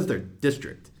 That is their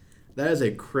district. That is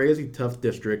a crazy tough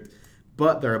district,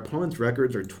 but their opponents'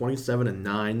 records are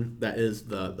 27-9. That is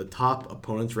the top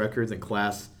opponents' records in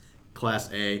Class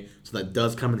A, so that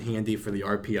does come in handy for the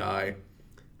RPI.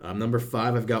 Number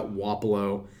 5, I've got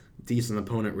Wapello, decent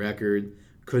opponent record,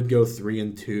 could go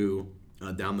 3-2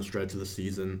 down the stretch of the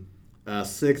season.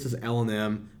 6 is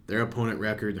L&M. Their opponent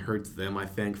record hurts them, I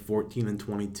think,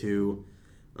 14-22.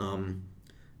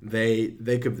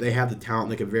 They have the talent.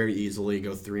 They could very easily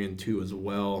go 3-2 as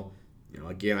well.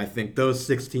 Again, I think those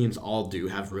 6 teams all do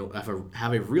have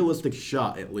a realistic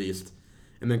shot at least.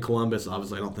 And then Columbus,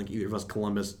 obviously, I don't think either of us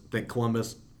think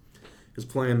Columbus is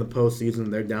playing the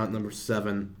postseason. They're down at number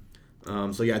 7.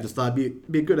 So yeah, I just thought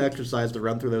it'd be a good exercise to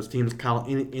run through those teams. Kyle,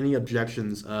 any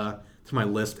objections to my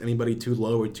list? Anybody too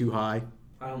low or too high?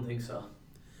 I don't think so.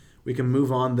 We can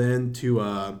move on then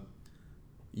to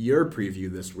your preview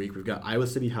this week. We've got Iowa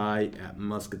City High at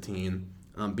Muscatine.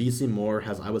 BC Moore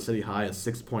has Iowa City High as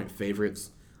 6-point favorites.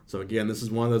 So again, this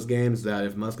is one of those games that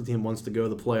if Muscatine wants to go to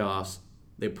the playoffs,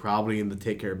 they probably need to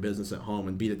take care of business at home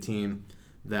and beat a team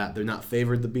that they're not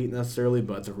favored to beat necessarily,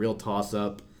 but it's a real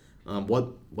toss-up.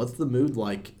 What's the mood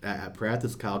like at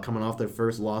practice, Kyle, coming off their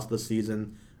first loss this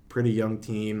season? Pretty young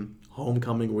team,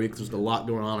 homecoming week. There's a lot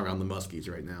going on around the Muskies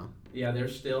right now. Yeah, they're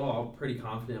still all pretty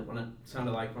confident. When it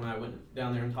sounded like when I went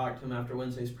down there and talked to them after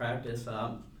Wednesday's practice.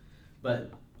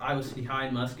 But Iowa City High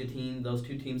and Muscatine, those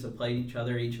two teams have played each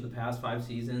other each of the past 5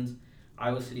 seasons.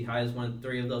 Iowa City High has won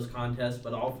 3 of those contests,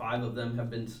 but all 5 of them have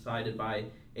been decided by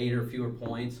 8 or fewer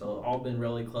points, so all been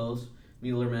really close.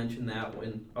 Mueller mentioned that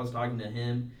when I was talking to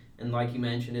him, and like you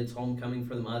mentioned, it's homecoming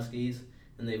for the Muskies,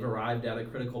 and they've arrived at a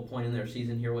critical point in their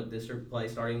season here with district play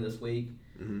starting this week.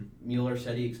 Mm-hmm. Mueller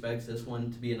said he expects this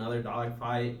one to be another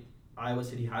dogfight. Iowa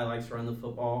City High likes to run the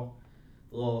football.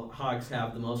 The Little Hawks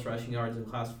have the most rushing yards in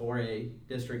Class 4A,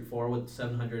 District 4 with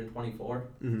 724.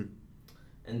 Mm-hmm.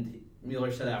 And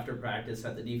Mueller said after practice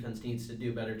that the defense needs to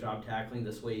do a better job tackling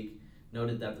this week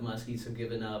noted that the Muskies have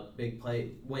given up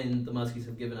when the Muskies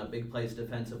have given up big plays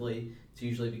defensively, it's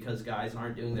usually because guys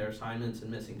aren't doing their assignments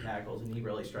and missing tackles, and he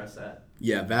really stressed that.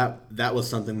 Yeah, that was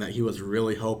something that he was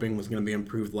really hoping was going to be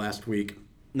improved last week.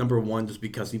 Number one, just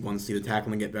because he wanted to see the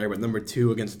tackling get better, but number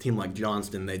two, against a team like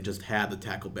Johnston, they just had to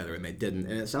tackle better, and they didn't.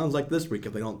 And it sounds like this week,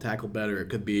 if they don't tackle better, it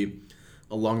could be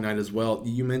a long night as well.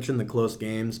 You mentioned the close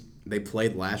games they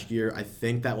played last year. I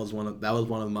think that was one of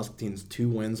the Muscatine's 2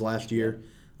 wins last year,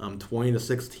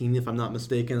 20-16, if I'm not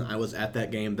mistaken. I was at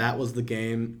that game. That was the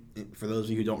game, for those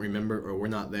of you who don't remember or were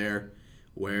not there,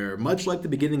 where much like the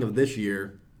beginning of this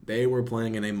year, they were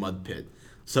playing in a mud pit.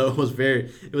 So it was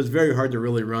very hard to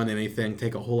really run anything,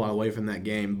 take a whole lot away from that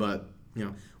game. But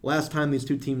last time these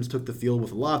two teams took the field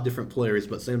with a lot of different players,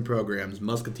 but same programs,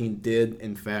 Muscatine did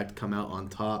in fact come out on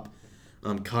top.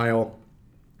 Kyle,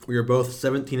 we were both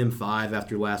 17-5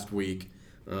 after last week.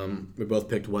 We both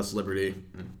picked West Liberty.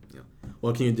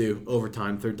 What can you do?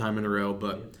 Overtime, 3rd time in a row,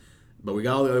 but we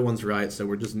got all the other ones right, so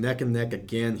we're just neck and neck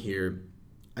again here.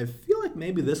 I feel like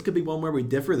maybe this could be one where we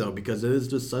differ, though, because it is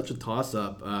just such a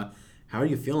toss-up. How are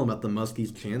you feeling about the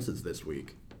Muskies' chances this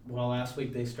week? Well, last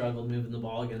week they struggled moving the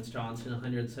ball against Johnston,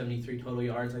 173 total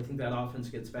yards. I think that offense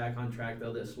gets back on track,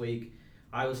 though, this week.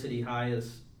 Iowa City High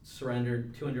has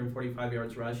surrendered 245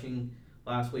 yards rushing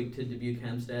last week to Dubuque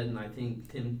Hempstead, and I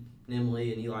think Tim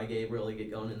Nimley and Eli Gabe really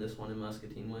get going in this one, and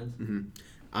Muscatine wins. Mm-hmm.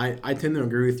 I tend to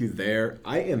agree with you there.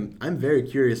 I'm very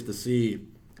curious to see.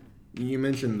 You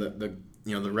mentioned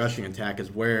the rushing attack is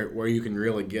where you can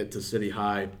really get to City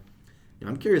High.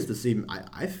 I'm curious to see.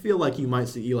 I feel like you might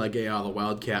see Eli Gay out of the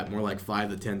Wildcat more like 5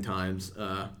 to 10 times,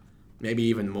 maybe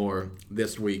even more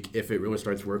this week if it really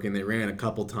starts working. They ran a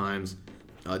couple times.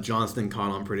 Johnston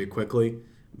caught on pretty quickly,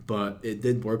 but it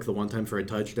did work the one time for a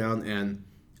touchdown. And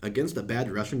against a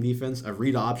bad rushing defense, a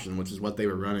read option, which is what they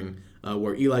were running,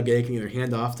 where Eli Gay can either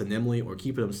hand off to Nimley or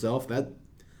keep it himself, that's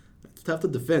tough to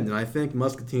defend. And I think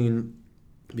Muscatine,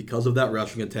 because of that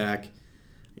rushing attack,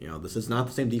 this is not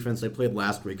the same defense they played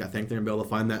last week. I think they're going to be able to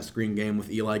find that screen game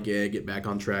with Eli Gay, get back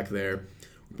on track there.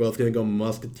 We're both going to go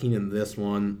Muscatine in this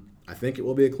one. I think it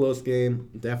will be a close game,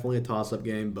 definitely a toss-up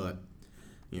game, but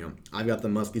I've got the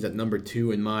Muskies at number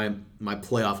 2 in my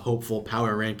playoff hopeful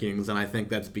power rankings, and I think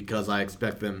that's because I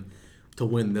expect them to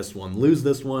win this one. Lose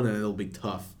this one, and it'll be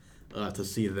tough to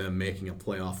see them making a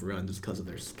playoff run just because of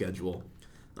their schedule.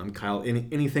 Kyle,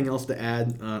 anything else to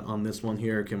add on this one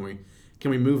here? Can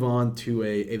we move on to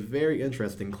a very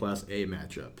interesting Class A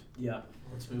matchup? Yeah,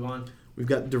 let's move on. We've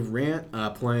got Durant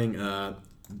playing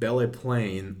Belle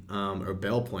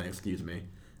Plaine, excuse me.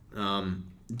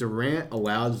 Durant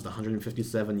allowed just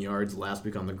 157 yards last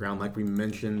week on the ground, like we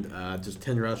mentioned. Just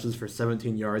 10 rushes for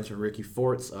 17 yards for Ricky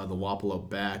Forts, the Wapello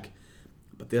back.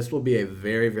 But this will be a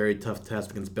very, very tough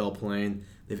test against Belle Plaine.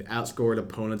 They've outscored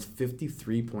opponents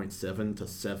 53.7 to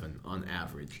 7 on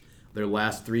average. Their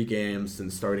last 3 games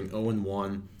since starting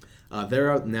 0-1.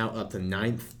 They're now up to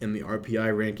 9th in the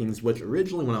RPI rankings, which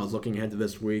originally when I was looking ahead to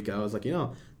this week, I was like,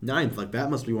 9th, like that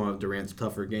must be one of Durant's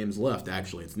tougher games left.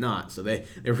 Actually, it's not. So they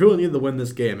really need to win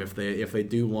this game if they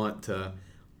do want to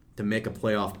make a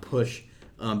playoff push.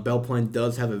 Belle Plaine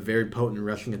does have a very potent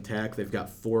rushing attack. They've got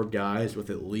 4 guys with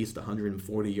at least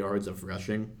 140 yards of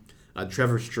rushing.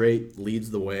 Trevor Strait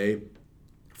leads the way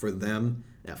for them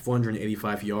at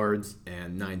 485 yards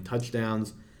and 9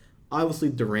 touchdowns. Obviously,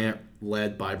 Durant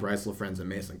led by Bryce LaFrenz and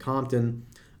Mason Compton.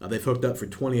 They've hooked up for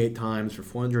 28 times for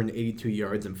 482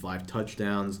 yards and 5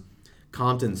 touchdowns.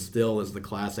 Compton still is the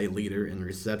Class A leader in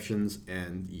receptions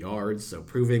and yards, so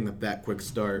proving that quick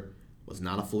start was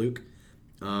not a fluke.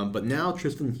 But now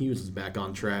Tristan Hughes is back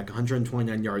on track.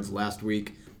 129 yards last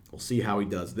week. We'll see how he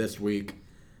does this week.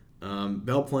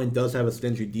 Belle Plaine does have a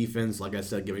stingy defense, like I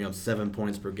said, giving up 7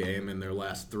 points per game in their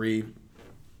last 3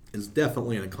 is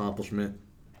definitely an accomplishment.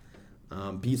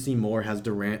 BC Moore has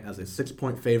Durant as a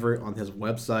 6-point favorite on his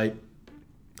website.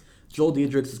 Joel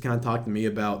Diedrich has kind of talked to me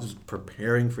about just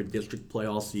preparing for district play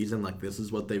all season. Like, this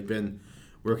is what they've been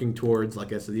working towards.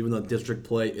 Like I said, even though district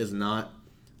play is not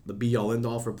the be-all,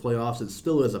 end-all for playoffs, it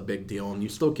still is a big deal, and you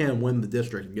still can win the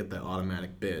district and get that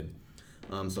automatic bid.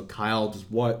 So, Kyle, just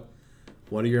what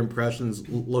are your impressions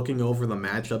looking over the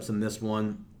matchups in this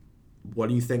one? What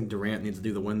do you think Durant needs to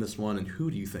do to win this one, and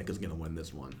who do you think is going to win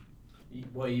this one?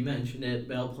 Well, you mentioned it.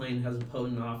 Belle Plaine has a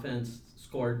potent offense,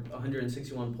 scored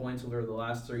 161 points over the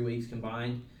last 3 weeks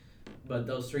combined. But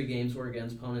those 3 games were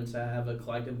against opponents that have a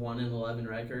collective 1-11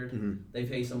 record. Mm-hmm. They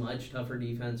face a much tougher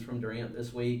defense from Durant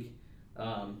this week.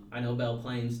 I know Belle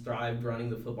Plaine's thrived running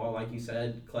the football, like you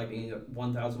said, collecting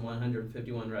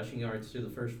 1,151 rushing yards through the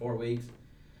first 4 weeks.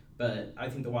 But I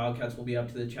think the Wildcats will be up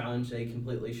to the challenge. They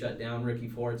completely shut down Ricky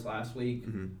Forts last week,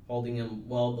 holding him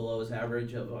well below his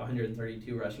average of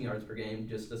 132 rushing yards per game,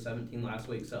 just the 17 last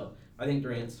week. So I think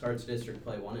Durant starts district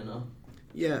play 1-0.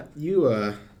 Yeah,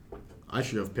 I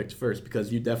should have picked first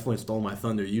because you definitely stole my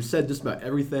thunder. You said just about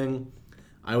everything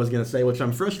I was going to say, which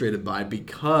I'm frustrated by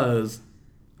because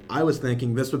I was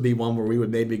thinking this would be one where we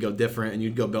would maybe go different and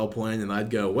you'd go Belle Plaine and I'd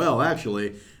go, well,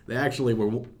 actually, they actually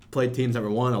played teams that were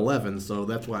 1-11, so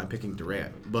that's why I'm picking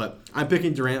Durant. But I'm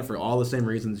picking Durant for all the same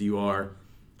reasons you are.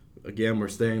 Again, we're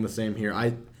staying the same here.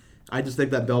 I just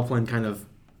think that Belle Plaine kind of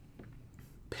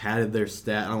padded their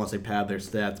stat. I don't want to say padded their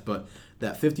stats, but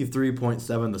that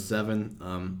 53.7 to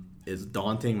 7 is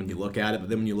daunting when you look at it. But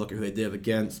then when you look at who they did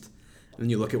against, and then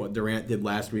you look at what Durant did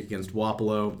last week against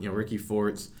Wapello, Ricky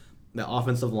Forts. The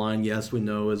offensive line, yes, we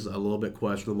know is a little bit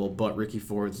questionable, but Ricky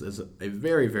Forts is a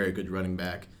very, very good running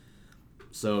back.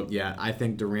 So, yeah, I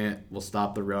think Durant will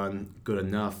stop the run good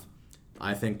enough.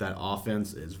 I think that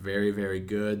offense is very, very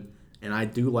good. And I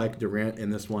do like Durant in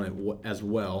this one as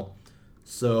well.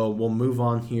 So we'll move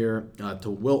on here to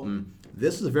Wilton.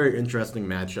 This is a very interesting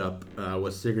matchup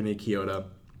with Sigourney Keota.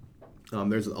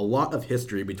 There's a lot of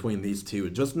history between these two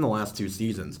just in the last 2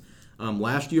 seasons.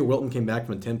 Last year, Wilton came back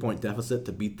from a 10-point deficit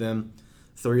to beat them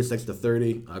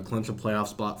 36-30, clinch a playoff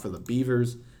spot for the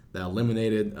Beavers that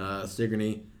eliminated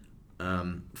Sigourney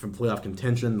from playoff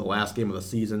contention the last game of the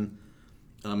season.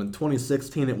 In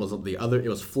 2016, it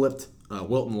was flipped.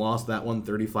 Wilton lost that one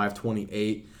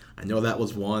 35-28. I know that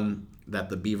was one that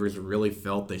the Beavers really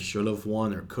felt they should have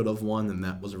won or could have won, and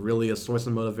that was really a source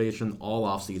of motivation all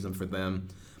offseason for them.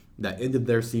 That ended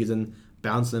their season,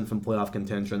 bounced in from playoff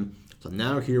contention. So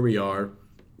now here we are,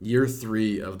 year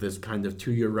 3 of this kind of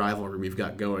 2-year rivalry we've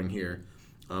got going here.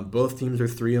 Both teams are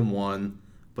 3-1,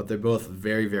 but they're both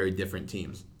very, very different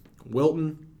teams.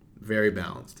 Wilton, very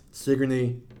balanced.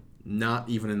 Sigourney, not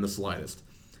even in the slightest.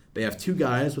 They have 2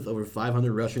 guys with over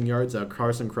 500 rushing yards,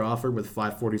 Carson Crawford with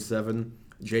 547,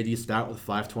 J.D. Stout with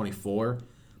 524.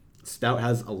 Stout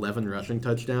has 11 rushing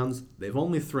touchdowns. They've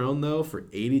only thrown, though, for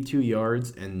 82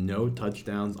 yards and no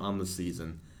touchdowns on the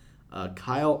season.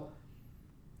 Kyle,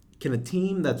 can a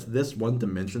team that's this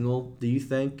one-dimensional, do you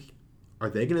think, are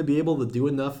they going to be able to do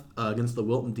enough against the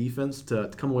Wilton defense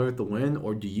to come away with the win?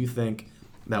 Or do you think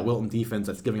that Wilton defense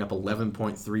that's giving up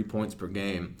 11.3 points per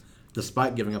game,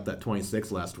 despite giving up that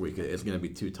 26 last week, is going to be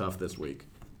too tough this week?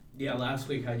 Yeah, last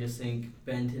week I just think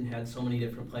Benton had so many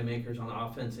different playmakers on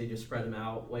offense. They just spread them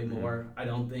out way more. I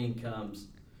don't think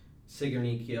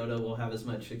Sigourney Keota will have as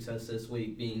much success this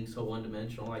week being so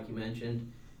one-dimensional like you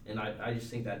mentioned. And I just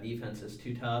think that defense is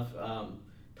too tough.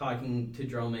 Talking to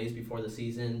Jerome Mays before the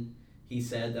season, he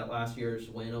said that last year's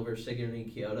win over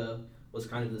Sigourney Keota was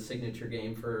kind of the signature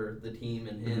game for the team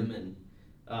and him,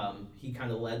 and he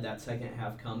kind of led that second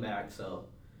half comeback. So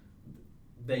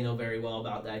they know very well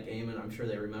about that game, and I'm sure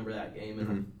they remember that game, and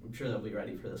I'm sure they'll be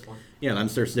ready for this one. Yeah, and I'm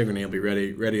sure Sigourney will be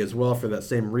ready as well for that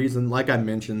same reason. Like I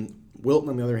mentioned, Wilton,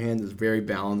 on the other hand, is very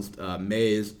balanced.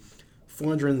 Mays,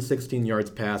 416 yards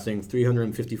passing,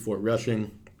 354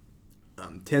 rushing,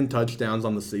 10 touchdowns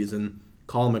on the season.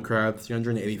 Colin McCrath,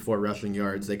 384 rushing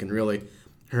yards. They can really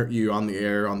hurt you on the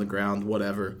air, on the ground,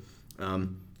 whatever.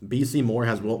 BC Moore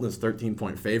has Wilton as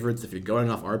 13-point favorites. If you're going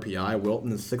off RPI,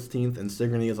 Wilton is 16th and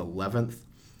Sigourney is 11th.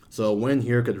 So a win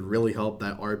here could really help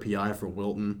that RPI for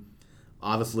Wilton.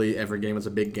 Obviously, every game is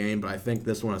a big game, but I think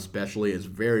this one especially is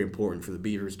very important for the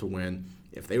Beavers to win.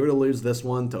 If they were to lose this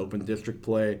one to open district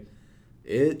play,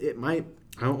 it might,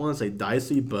 I don't want to say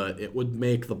dicey, but it would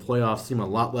make the playoffs seem a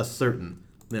lot less certain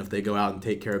than if they go out and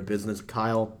take care of business.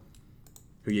 Kyle,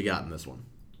 who you got in this one?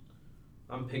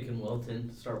 I'm picking Wilton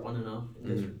to start 1-0 in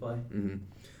district play.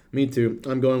 Me too.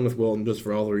 I'm going with Wilton just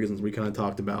for all the reasons we kind of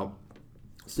talked about.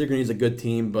 Sigourney's a good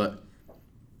team, but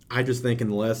I just think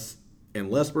unless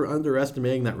we're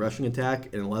underestimating that rushing attack,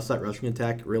 and unless that rushing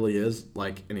attack really is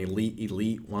like an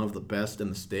elite, one of the best in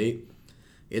the state,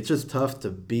 it's just tough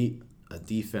to beat a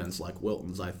defense like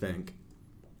Wilton's, I think,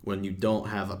 when you don't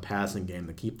have a passing game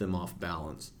to keep them off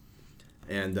balance.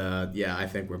 And, I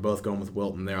think we're both going with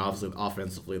Wilton there. Obviously,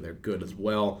 offensively, they're good as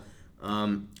well.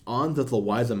 On to the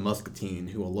Louisa Muscatine,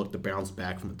 who will look to bounce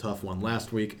back from a tough one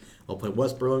last week. They'll play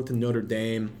West Burlington, Notre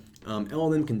Dame.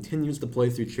 Ellen continues to play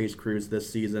through Chase Cruz this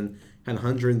season. Had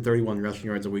 131 rushing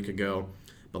yards a week ago.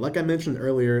 But like I mentioned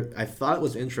earlier, I thought it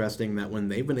was interesting that when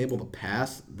they've been able to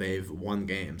pass, they've won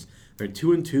games. They're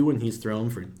 2-2 when he's thrown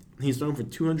for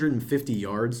 250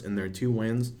 yards in their 2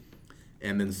 wins,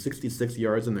 and then 66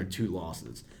 yards in their 2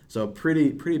 losses. So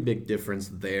pretty big difference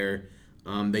there.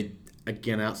 They,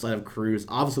 again, outside of Cruz,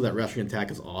 obviously that rushing attack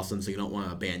is awesome, so you don't want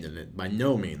to abandon it by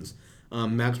no means.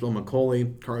 Maxwell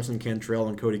McCauley, Carson Cantrell,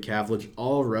 and Cody Cavlich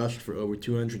all rushed for over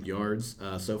 200 yards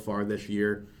so far this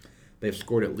year. They've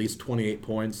scored at least 28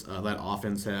 points. That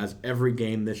offense has every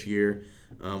game this year.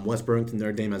 West Burlington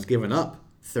Notre Dame has given up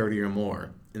 30 or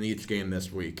more in each game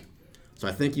this week. So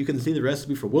I think you can see the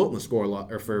recipe for Wilton to score a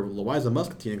lot, or for Louisa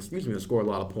Muscatine, to score a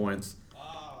lot of points.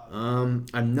 I'm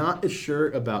not as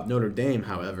sure about Notre Dame,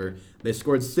 however. They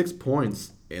scored 6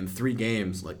 points in 3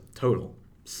 games, total.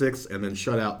 6 and then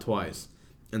shut out twice.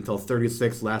 Until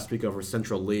 36 last week over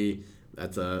Central Lee.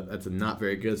 That's a not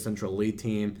very good Central Lee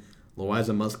team.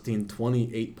 Louisa Muscatine,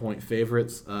 28-point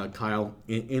favorites. Kyle,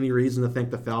 any reason to think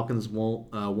the Falcons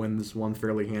won't win this one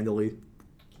fairly handily?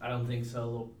 I don't think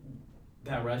so.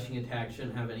 That rushing attack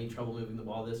shouldn't have any trouble moving the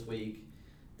ball this week.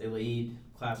 They lead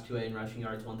Class 2A in rushing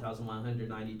yards,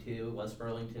 1,192. West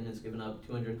Burlington has given up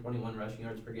 221 rushing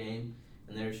yards per game,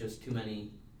 and there's just too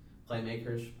many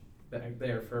playmakers back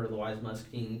there for Louisa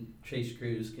Muscatine. Chase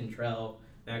Cruz, Cantrell,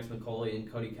 Max McCauley,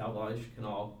 and Cody Cavlich can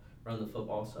all run the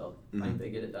football, so I think they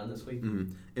get it done this week.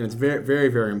 And it's very, very,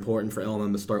 very important for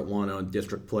L&M to start 1-0 in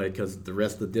district play because the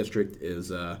rest of the district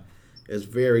is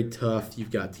very tough.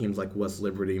 You've got teams like West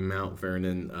Liberty, Mount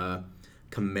Vernon,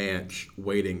 Comanche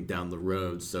waiting down the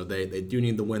road, so they do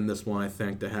need to win this one, I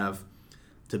think, to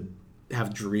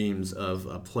have dreams of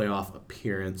a playoff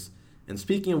appearance. And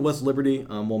speaking of West Liberty,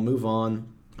 we'll move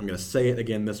on. I'm going to say it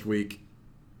again this week.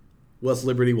 West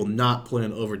Liberty will not play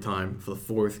in overtime for the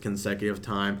 4th consecutive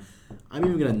time. I'm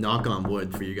even going to knock on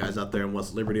wood for you guys out there in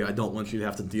West Liberty. I don't want you to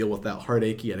have to deal with that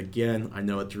heartache yet again. I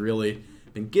know it's really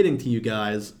been getting to you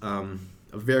guys. A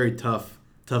very tough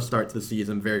start to the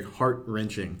season, very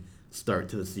heart-wrenching start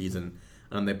to the season.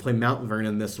 They play Mount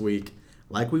Vernon this week.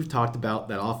 Like we've talked about,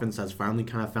 that offense has finally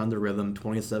kind of found a rhythm,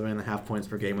 27.5 points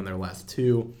per game in their last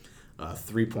 2,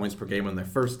 3 points per game in their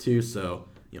first 2, so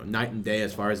night and day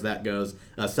as far as that goes.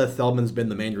 Seth Feldman's been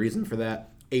the main reason for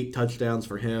that. 8 touchdowns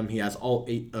for him. He has all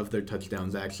 8 of their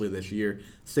touchdowns actually this year.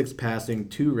 6 passing,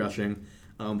 2 rushing,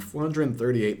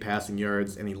 438 passing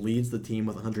yards, and he leads the team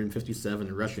with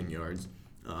 157 rushing yards.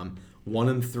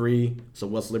 1-3, so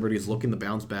West Liberty is looking to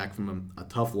bounce back from a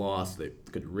tough loss. They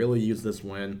could really use this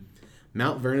win.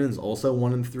 Mount Vernon is also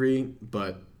 1-3,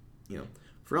 but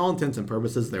for all intents and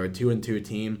purposes, they're a 2-2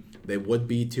 team. They would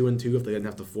be 2-2 if they didn't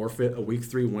have to forfeit a week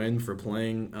 3 win for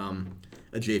playing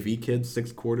a JV kid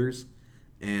 6 quarters.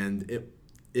 And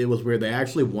it was weird. They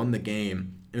actually won the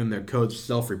game, and their coach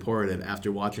self-reported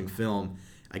after watching film.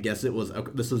 I guess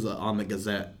this was on the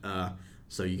Gazette,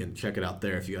 so you can check it out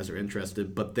there if you guys are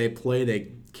interested. But they played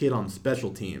a kid on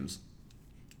special teams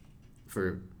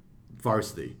for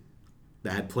varsity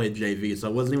that had played JV, so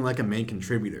it wasn't even like a main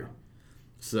contributor.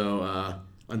 So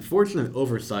unfortunate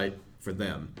oversight for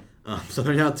them. So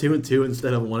they're now 2-2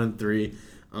 instead of 1-3.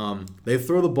 They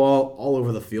throw the ball all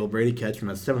over the field. Brady Ketchum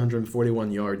has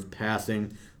 741 yards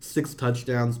passing, 6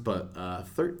 touchdowns, but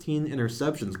 13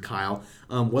 interceptions, Kyle.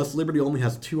 West Liberty only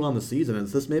has 2 on the season.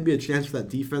 Is this maybe a chance for that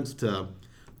defense to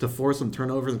force some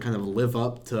turnovers and kind of live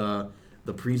up to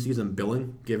the preseason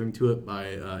billing given to it by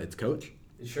its coach?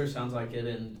 It sure sounds like it,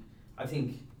 and I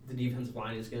think the defensive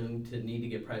line is going to need to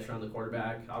get pressure on the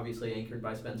quarterback, obviously anchored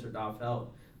by Spencer Doffelt.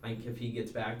 I think if he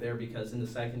gets back there, because in the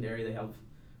secondary they have,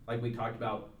 like we talked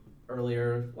about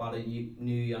earlier, a lot of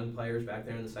new young players back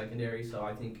there in the secondary, so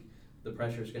I think the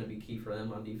pressure is going to be key for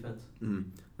them on defense.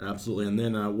 Absolutely. And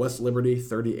then West Liberty,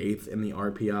 38th in the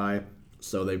RPI,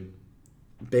 so they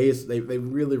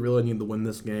really, really need to win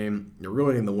this game. They're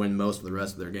really need to win most of the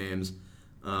rest of their games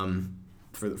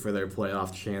for their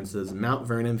playoff chances. Mount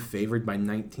Vernon favored by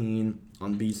 19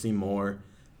 on BC Moore.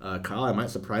 Kyle, I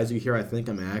might surprise you here. I think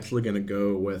I'm actually going to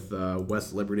go with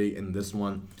West Liberty in this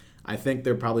one. I think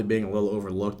they're probably being a little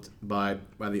overlooked by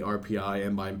the RPI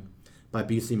and by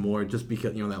BC Moore just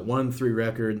because, that 1-3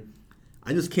 record.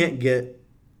 I just can't get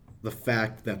the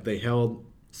fact that they held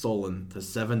Solon to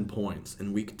 7 points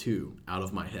in week 2 out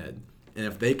of my head. And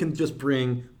if they can just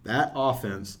bring that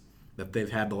offense that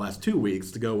they've had the last 2 weeks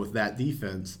to go with that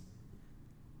defense,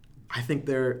 I think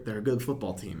they're a good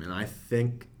football team, and I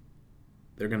think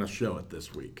they're going to show it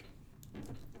this week.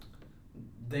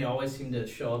 They always seem to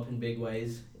show up in big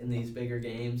ways in these bigger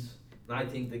games, and I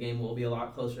think the game will be a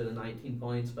lot closer than 19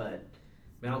 points, but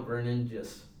Mount Vernon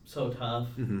just so tough.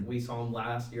 We saw them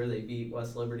last year. They beat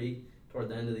West Liberty toward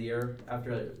the end of the year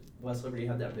after West Liberty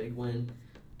had that big win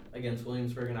against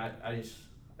Williamsburg, and I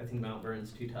think Mount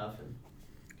Vernon's too tough and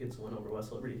gets the win over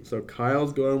West Liberty. So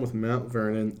Kyle's going with Mount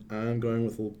Vernon. I'm going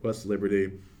with West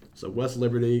Liberty. So West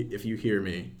Liberty, if you hear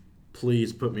me,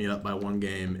 please put me up by 1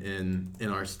 game in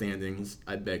our standings.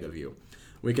 I beg of you.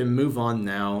 we can move on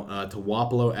now to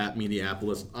Wapello at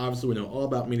Mediapolis. Obviously, we know all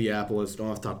about Mediapolis. Don't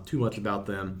have to talk too much about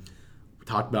them. We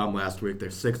talked about them last week. They're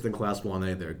 6th in Class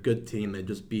 1A. They're a good team. They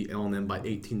just beat L&M by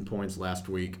 18 points last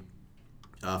week.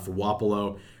 For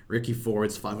Wapello, Ricky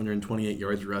Ford's 528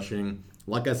 yards rushing.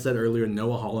 Like I said earlier,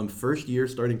 Noah Holland, first year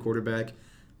starting quarterback,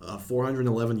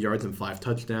 411 yards and 5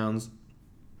 touchdowns.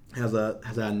 Has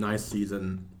had a nice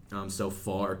season so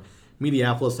far.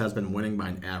 Mediapolis has been winning by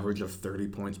an average of 30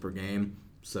 points per game.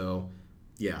 So,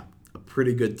 yeah, a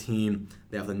pretty good team.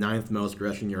 They have the 9th most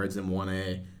rushing yards in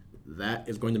 1A. That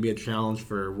is going to be a challenge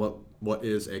for what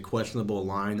is a questionable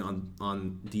line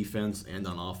on defense and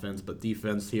on offense. But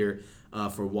defense here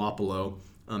for Wapello.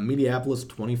 Mediapolis,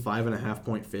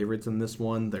 25.5-point favorites in this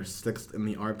one. They're 6th in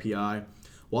the RPI.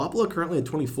 Wapello currently at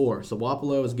 24, so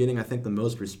Wapello is getting, I think, the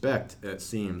most respect, it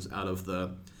seems, out of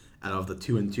the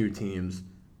 2-2 teams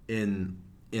in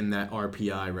that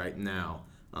RPI right now.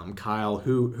 Kyle,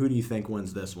 who do you think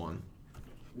wins this one?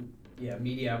 Yeah,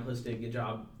 Mediapolis did a good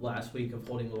job last week of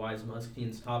holding the Wise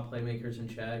Muscatine's top playmakers in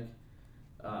check.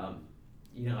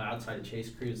 Outside of Chase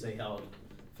Cruz, they held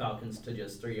Falcons to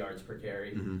just 3 yards per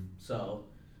carry. Mm-hmm. So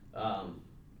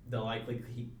they'll likely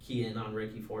key in on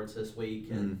Ricky Fords this week,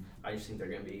 and I just think they're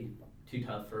going to be too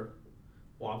tough for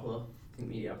Wapello. I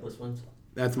think Mediapolis wins.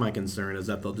 That's my concern, is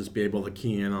that they'll just be able to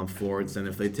key in on Fords, and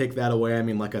if they take that away, I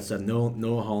mean, like I said,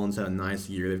 Noah Holland's had a nice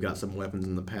year. They've got some weapons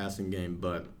in the passing game,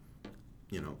 but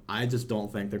I just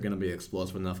don't think they're going to be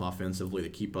explosive enough offensively to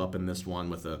keep up in this one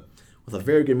with a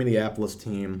very good Mediapolis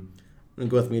team. I'm going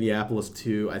to go with Mediapolis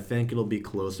too. I think it'll be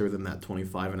closer than that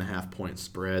 25.5-point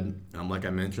spread. Like I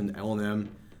mentioned, L&M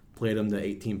played them to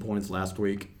 18 points last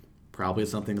week. Probably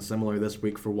something similar this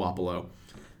week for Wapello.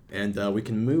 And we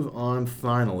can move on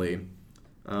finally.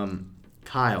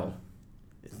 Kyle,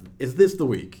 is this the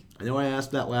week? I know I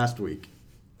asked that last week.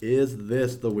 Is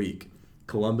this the week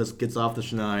Columbus gets off the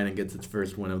schneid and gets its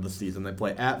first win of the season? They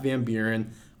play at Van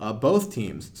Buren. Both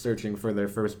teams searching for their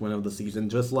first win of the season,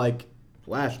 just like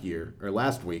last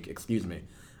week,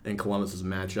 in Columbus's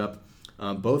matchup.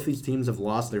 Both these teams have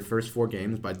lost their first 4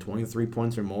 games by 23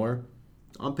 points or more.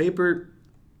 On paper,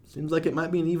 seems like it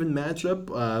might be an even matchup.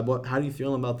 How do you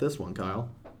feel about this one, Kyle?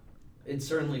 It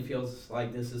certainly feels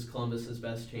like this is Columbus's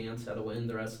best chance at a win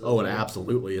the rest of the Oh, it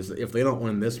absolutely is. If they don't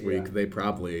win this week, Yeah. they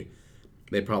probably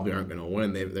aren't going to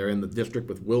win. They're in the district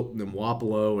with Wilton and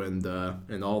Wapello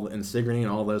and Sigourney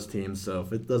and all those teams. So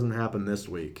if it doesn't happen this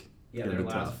week, Yeah, it's going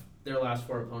to be tough. Their last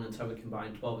 4 opponents have a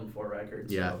combined 12-4 record.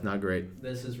 Yeah, so not great.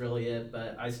 this is really it,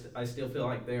 but I still feel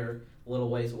like they're a little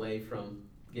ways away from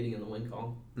getting in the win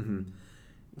call. Mm-hmm.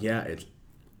 Yeah,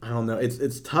 I don't know.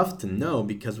 It's tough to know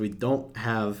because we don't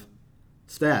have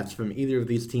stats from either of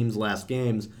these teams' last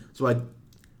games. So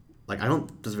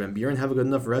does Van Buren have a good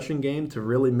enough rushing game to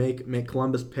really make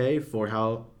Columbus pay for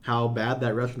how bad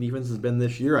that rushing defense has been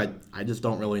this year? I just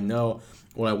don't really know.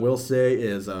 What I will say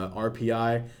is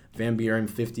RPI, Van Buren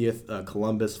 50th,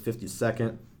 Columbus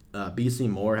 52nd. BC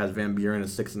Moore has Van Buren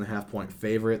as 6.5-point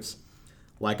favorites.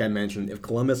 Like I mentioned, if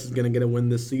Columbus is going to get a win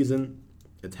this season,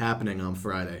 it's happening on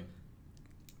Friday.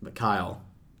 But Kyle,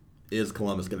 is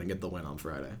Columbus going to get the win on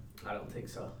Friday? I don't think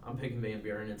so. I'm picking Van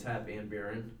Buren. It's at Van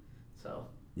Buren, so.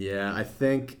 Yeah, I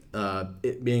think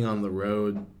it being on the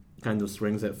road kind of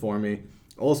swings it for me.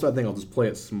 Also, I think I'll just play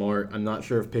it smart. I'm not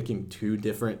sure if picking 2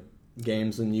 different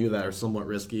games than you that are somewhat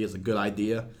risky is a good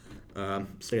idea,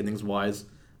 standings-wise.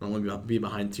 I'm going to be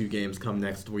behind 2 games come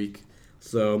next week.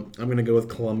 So I'm going to go with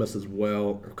Columbus as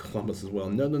well.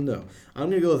 No. I'm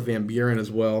going to go with Van Buren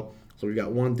as well. So we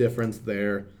got 1 difference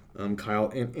there.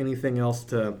 Kyle, anything else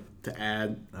to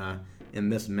add in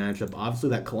this matchup? Obviously,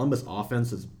 that Columbus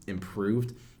offense has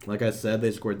improved. Like I said,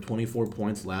 they scored 24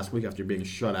 points last week after being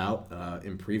shut out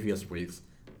in previous weeks.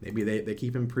 Maybe they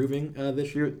keep improving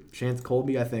this year. Chance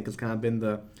Colby, I think, has kind of been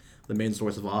the main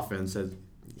source of offense. As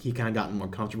he kind of gotten more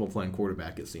comfortable playing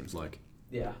quarterback, it seems like.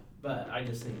 Yeah, but I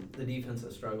just think the defense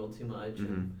has struggled too much.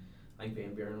 Mm-hmm. And I think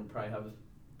Van Buren will probably have a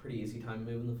pretty easy time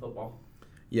moving the football.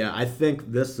 Yeah, I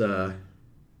think this.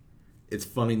 It's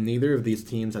funny. Neither of these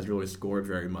teams has really scored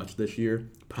very much this year,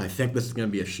 but I think this is going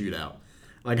to be a shootout.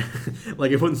 Like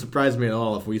it wouldn't surprise me at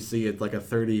all if we see it like a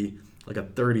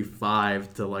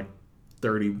 35 to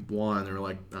 31, or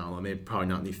I don't know, maybe probably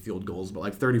not any field goals,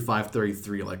 but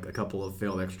 35-33, like a couple of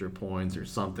failed extra points or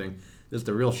something. Just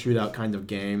a real shootout kind of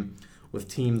game with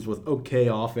teams with okay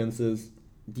offenses,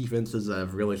 defenses that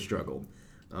have really struggled.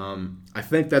 I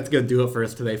think that's going to do it for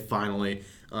us today, finally.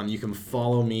 You can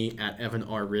follow me at Evan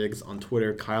R. Riggs on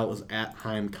Twitter. Kyle is at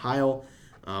HeimKyle.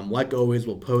 Like always,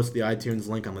 we'll post the iTunes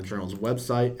link on the Journal's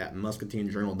website at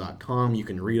muscatinejournal.com. You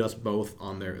can read us both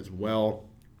on there as well.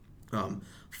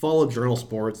 Follow Journal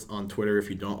Sports on Twitter if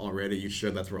you don't already. You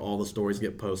should. That's where all the stories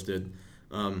get posted.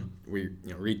 We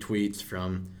retweets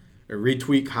or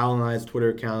retweet Kyle and I's Twitter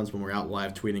accounts when we're out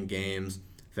live tweeting games,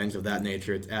 things of that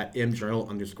nature. It's at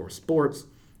mjournal_sports.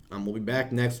 We'll be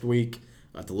back next week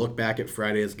to look back at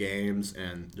Friday's games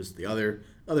and just the other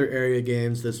area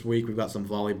games this week. We've got some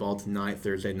volleyball tonight,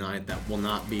 Thursday night. That will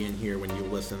not be in here when you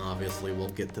listen, obviously. We'll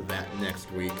get to that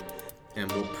next week, and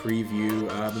we'll preview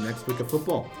the next week of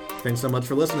football. Thanks so much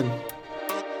for listening.